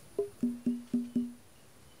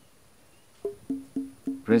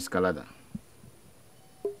 Prince Kalada,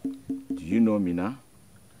 do you know Mina?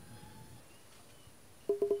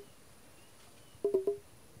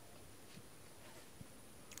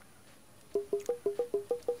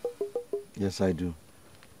 Yes, I do.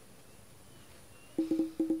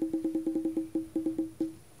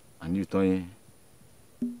 And you, Tony,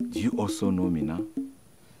 do you also know Mina?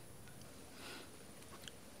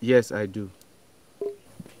 Yes, I do.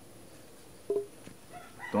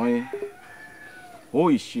 Tony, who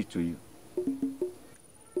is she to you?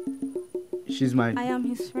 She's my... I am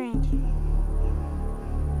his friend.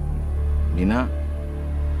 Mina,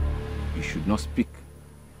 you should not speak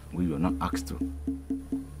when you are not asked to.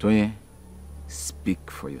 Tony, speak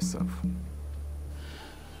for yourself.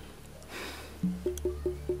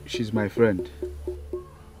 She's my friend.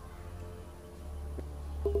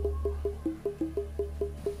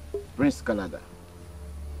 Prince Kalada,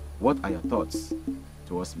 what are your thoughts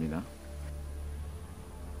towards Mina?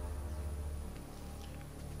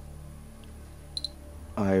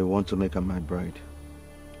 I want to make her my bride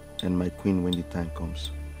and my queen when the time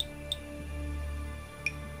comes.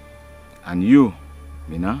 And you,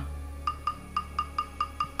 Mina,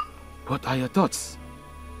 what are your thoughts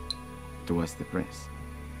towards the prince?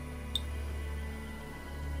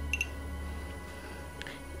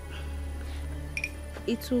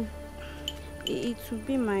 It will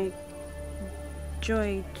be my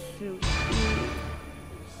joy to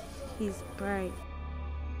be his bride.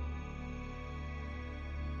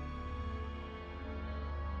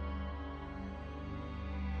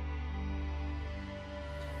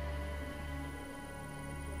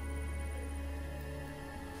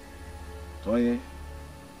 Toye,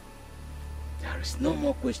 there is no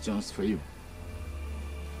more questions for you.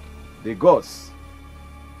 The gods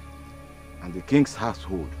and the king's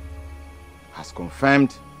household has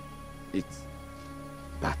confirmed it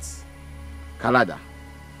that Kalada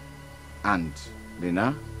and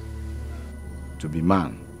Lena to be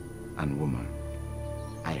man and woman.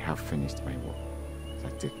 I have finished my work. So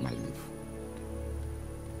I take my leave.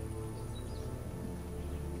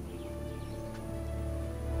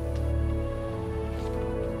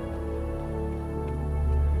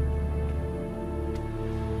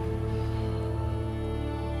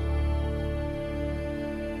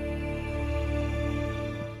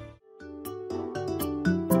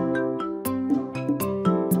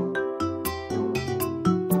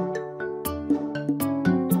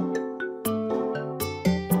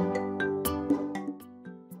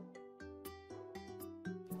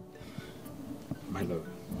 My love,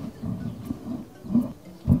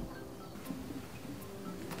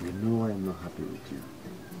 you know I am not happy with you.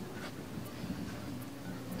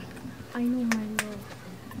 I know, my love.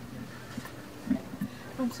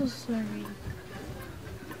 I'm so sorry.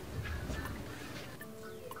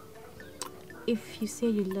 If you say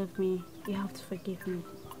you love me, you have to forgive me.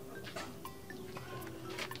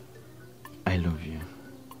 I love you.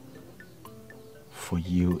 For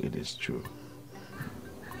you, it is true.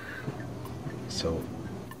 So,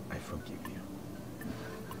 I forgive you.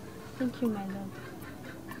 Thank you, my love.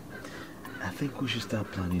 I think we should start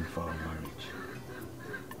planning for our marriage.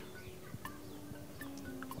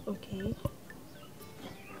 Okay.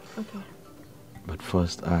 Okay. But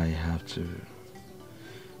first, I have to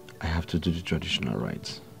do the traditional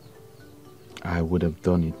rites. I would have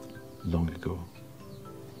done it long ago,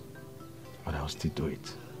 but I'll still do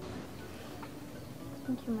it.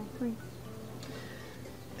 Thank you, my friend.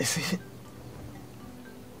 You see,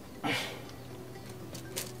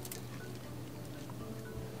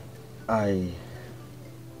 I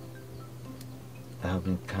have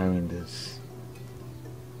been carrying this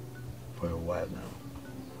for a while now,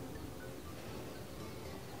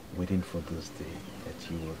 waiting for this day that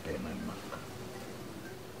you will bear my mark.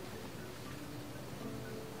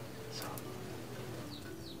 So,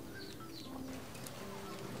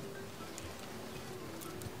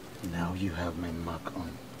 now you have my mark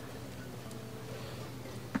on.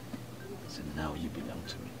 So now you belong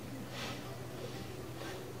to me.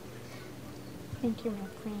 Thank you, my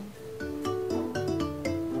friend.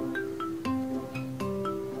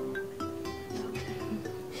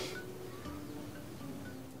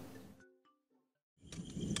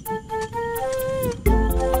 It's okay.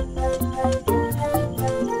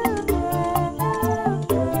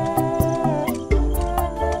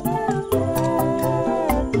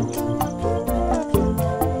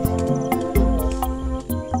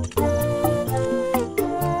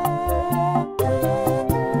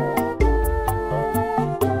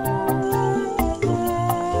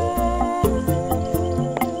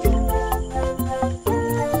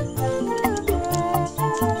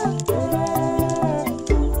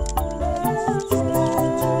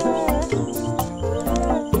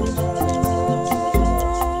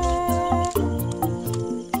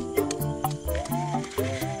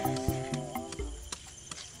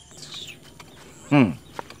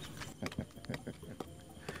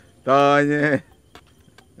 Tonye.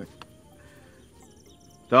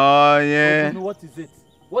 Tonye. What is it?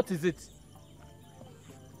 What is it?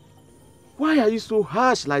 Why are you so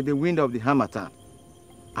harsh like the wind of the harmattan?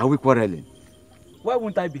 Are we quarreling? Why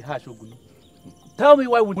won't I be harsh, Ogunu? Tell me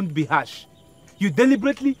why wouldn't be harsh? You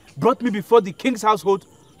deliberately brought me before the king's household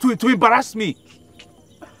to embarrass me.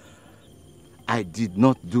 I did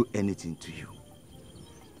not do anything to you.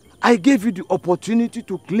 I gave you the opportunity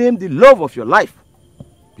to claim the love of your life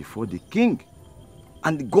before the king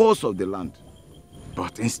and the gods of the land.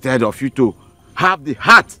 But instead of you to have the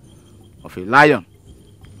heart of a lion,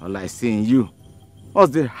 all I see in you was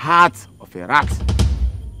the heart of a rat.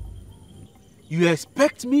 You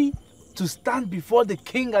expect me to stand before the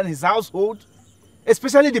king and his household,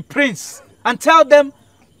 especially the prince, and tell them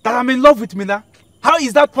that I'm in love with Mina? How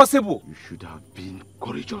is that possible? You should have been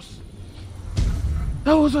courageous.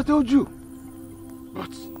 That was what I told you. But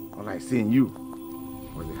all I see in you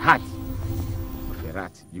was the heart of a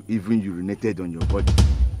rat. You even urinated on your body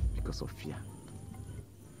because of fear.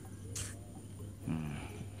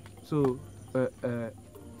 So,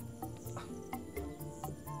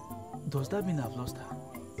 does that mean I've lost her?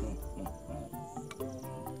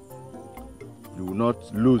 You will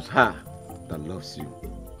not lose her that loves you.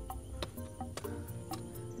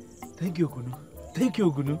 Thank you, Ogunu. Thank you,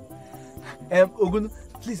 Ogunu. Ogunu,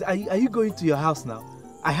 please, are you going to your house now?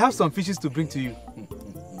 I have some fishes to bring to you.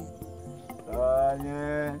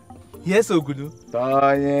 Tonye. Yes, Ogunu.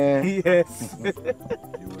 Tonye. Yes.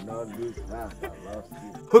 You will not lose her that loves you.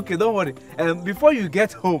 Okay, don't worry. Before you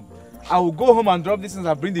get home, I will go home and drop these things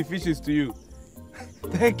and bring the fishes to you.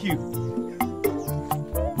 Thank you.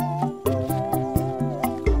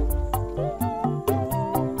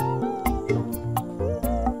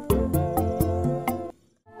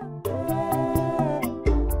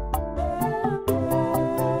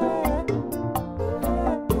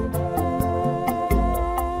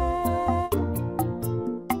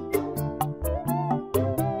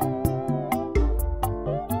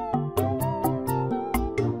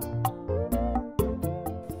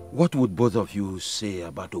 What would both of you say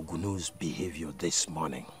about Ogunu's behavior this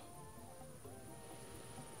morning?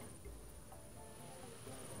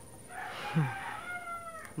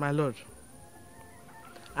 My lord,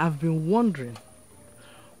 I've been wondering,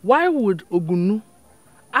 why would Ogunu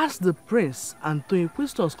ask the prince and Tonye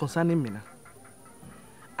questions concerning Mina?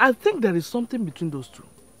 I think there is something between those two,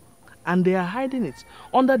 and they are hiding it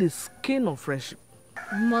under the skin of friendship.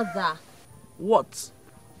 Mother. What?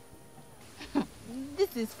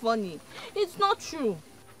 This is funny. It's not true.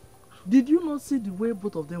 Did you not see the way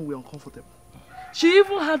both of them were uncomfortable? She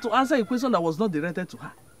even had to answer a question that was not directed to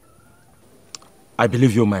her. I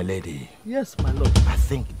believe you, my lady. Yes, my lord. I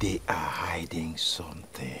think they are hiding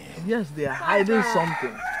something. Yes, they are hiding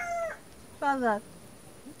something. Father,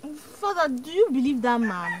 do you believe that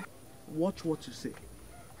man? Watch what you say.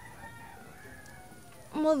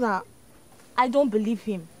 Mother, I don't believe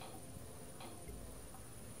him.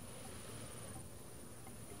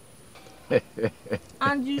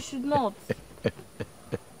 And you should not.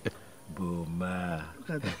 Boma. Look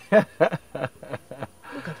at that.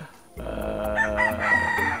 Look at that.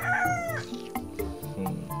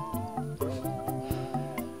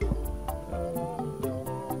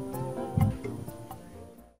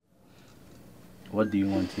 What do you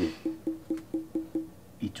want here?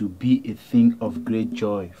 It will be a thing of great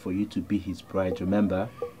joy for you to be his bride, remember?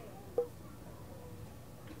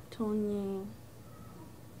 Tonye,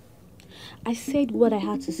 I said what I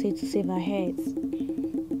had to say to save our heads.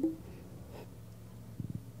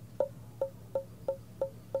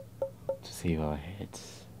 To save our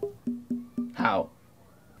heads? How?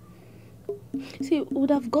 See, we would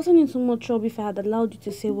have gotten into more trouble if I had allowed you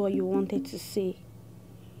to say what you wanted to say.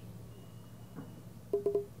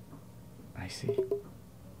 I see.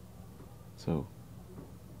 So,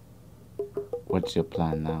 what's your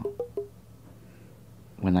plan now?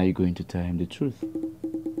 When are you going to tell him the truth?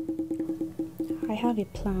 I have a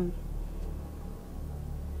plan.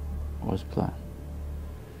 What's the plan?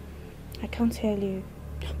 I can't tell you,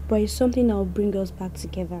 but it's something that will bring us back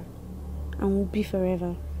together and will be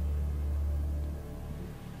forever.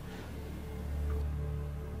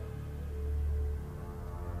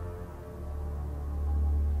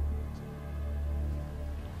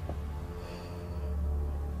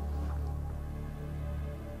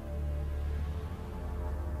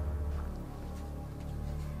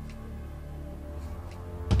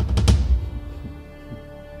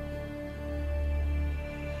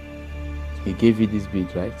 He gave you this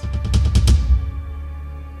bead, right?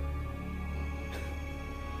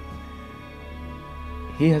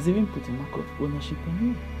 He has even put a mark of ownership on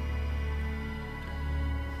you.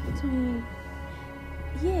 So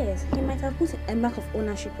yes, he might have put a mark of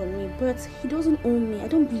ownership on me, but he doesn't own me. I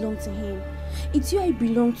don't belong to him. It's you I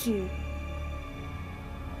belong to.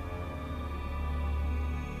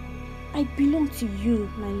 I belong to you,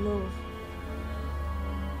 my love.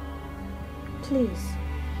 Please,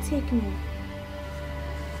 take me.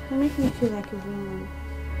 Make me feel like a woman.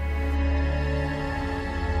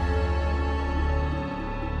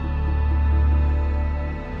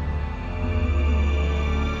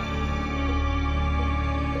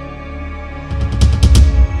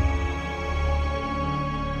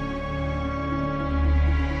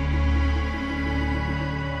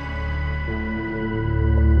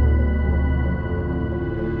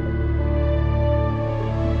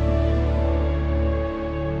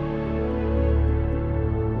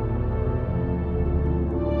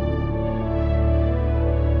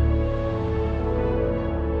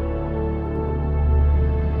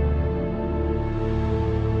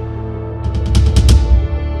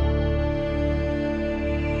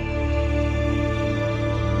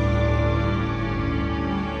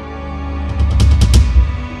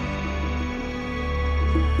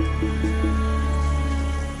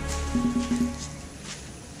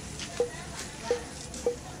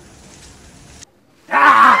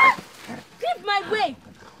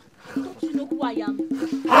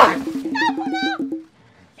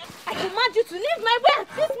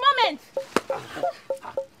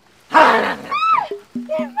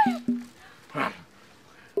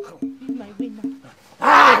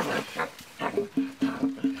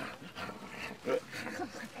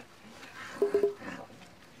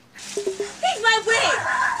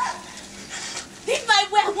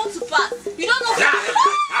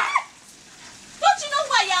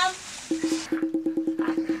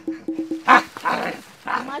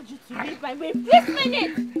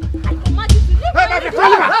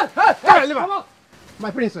 My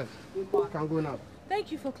princess, you can go now.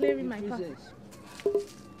 Thank you for clearing my path.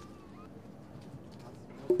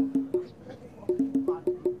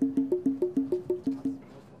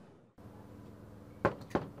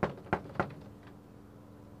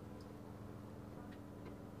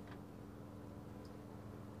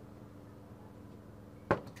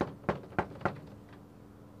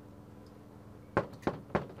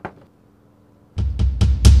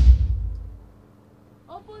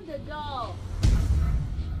 Open the door.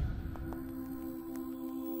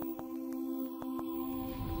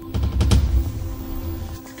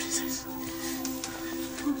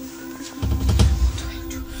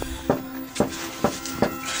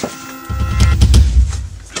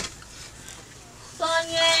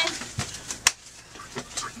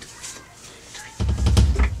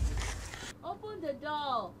 Open the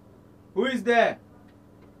door. Who is there?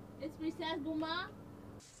 It's Princess Buma.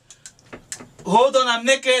 Hold on, I'm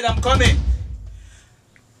naked, I'm coming.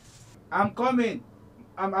 I'm coming.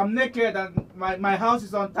 I'm naked and my house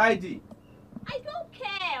is untidy. I don't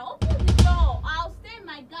care. Open the door. I'll stay in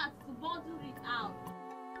my guts to bottle it out.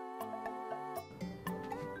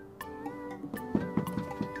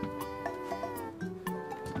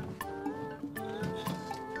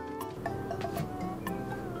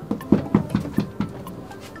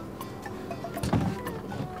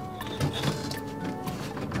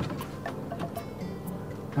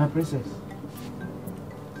 My princess.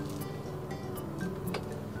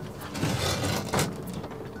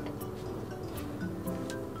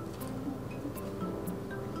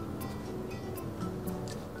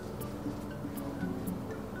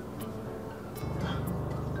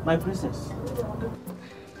 My princess.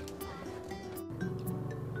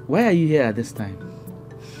 Why are you here at this time?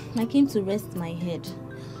 I came to rest my head.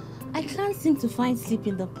 I can't seem to find sleep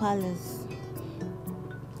in the palace.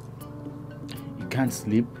 You can't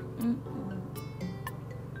sleep?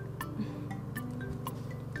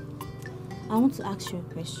 I want to ask you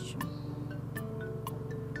a question.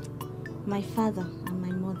 My father and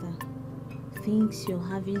my mother thinks you're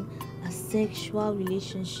having a sexual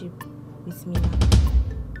relationship with me now.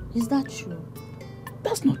 Is that true?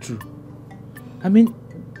 That's not true. I mean,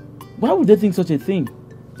 why would they think such a thing?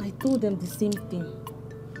 I told them the same thing.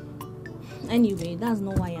 Anyway, that's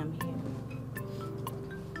not why I'm here.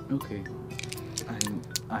 Okay.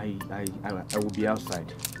 I will be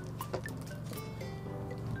outside.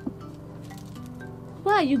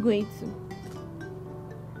 Where are you going to?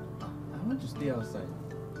 I want to stay outside.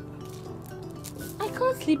 I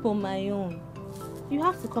can't sleep on my own. You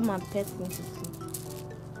have to come and pet me to sleep.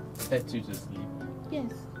 Pet you to sleep?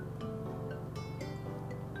 Yes.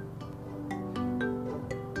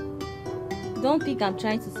 Don't think I'm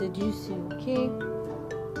trying to seduce you, okay?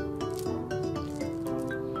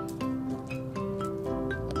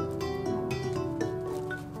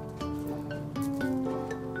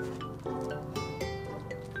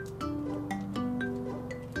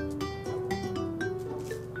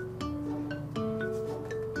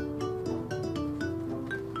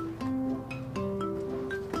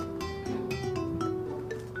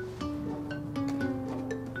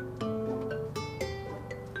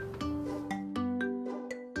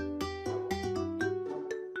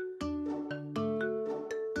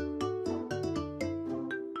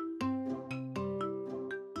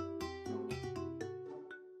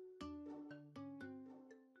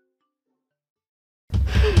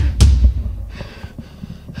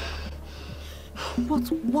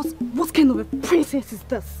 What kind of a princess is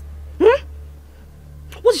this? Hmm?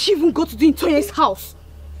 What did she even go to do in Toye's house?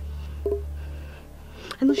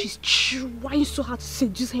 I know she's trying so hard to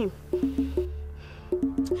seduce him. I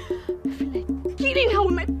feel like killing her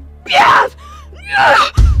with my beard!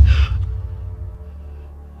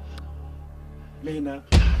 Lena.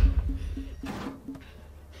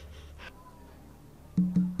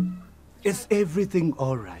 Is everything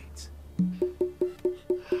all right?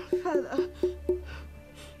 Father.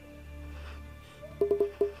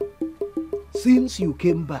 Since you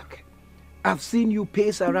came back, I've seen you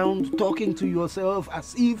pace around talking to yourself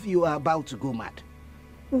as if you are about to go mad.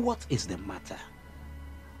 What is the matter?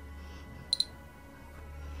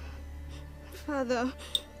 Father,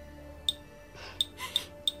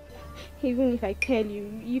 even if I tell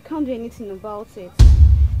you, you can't do anything about it.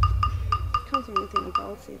 You can't do anything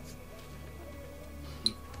about it.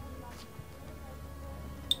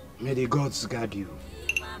 May the gods guard you.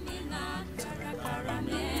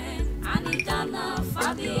 Anitana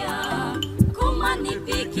Fabia, Kumani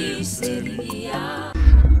Piki Seri.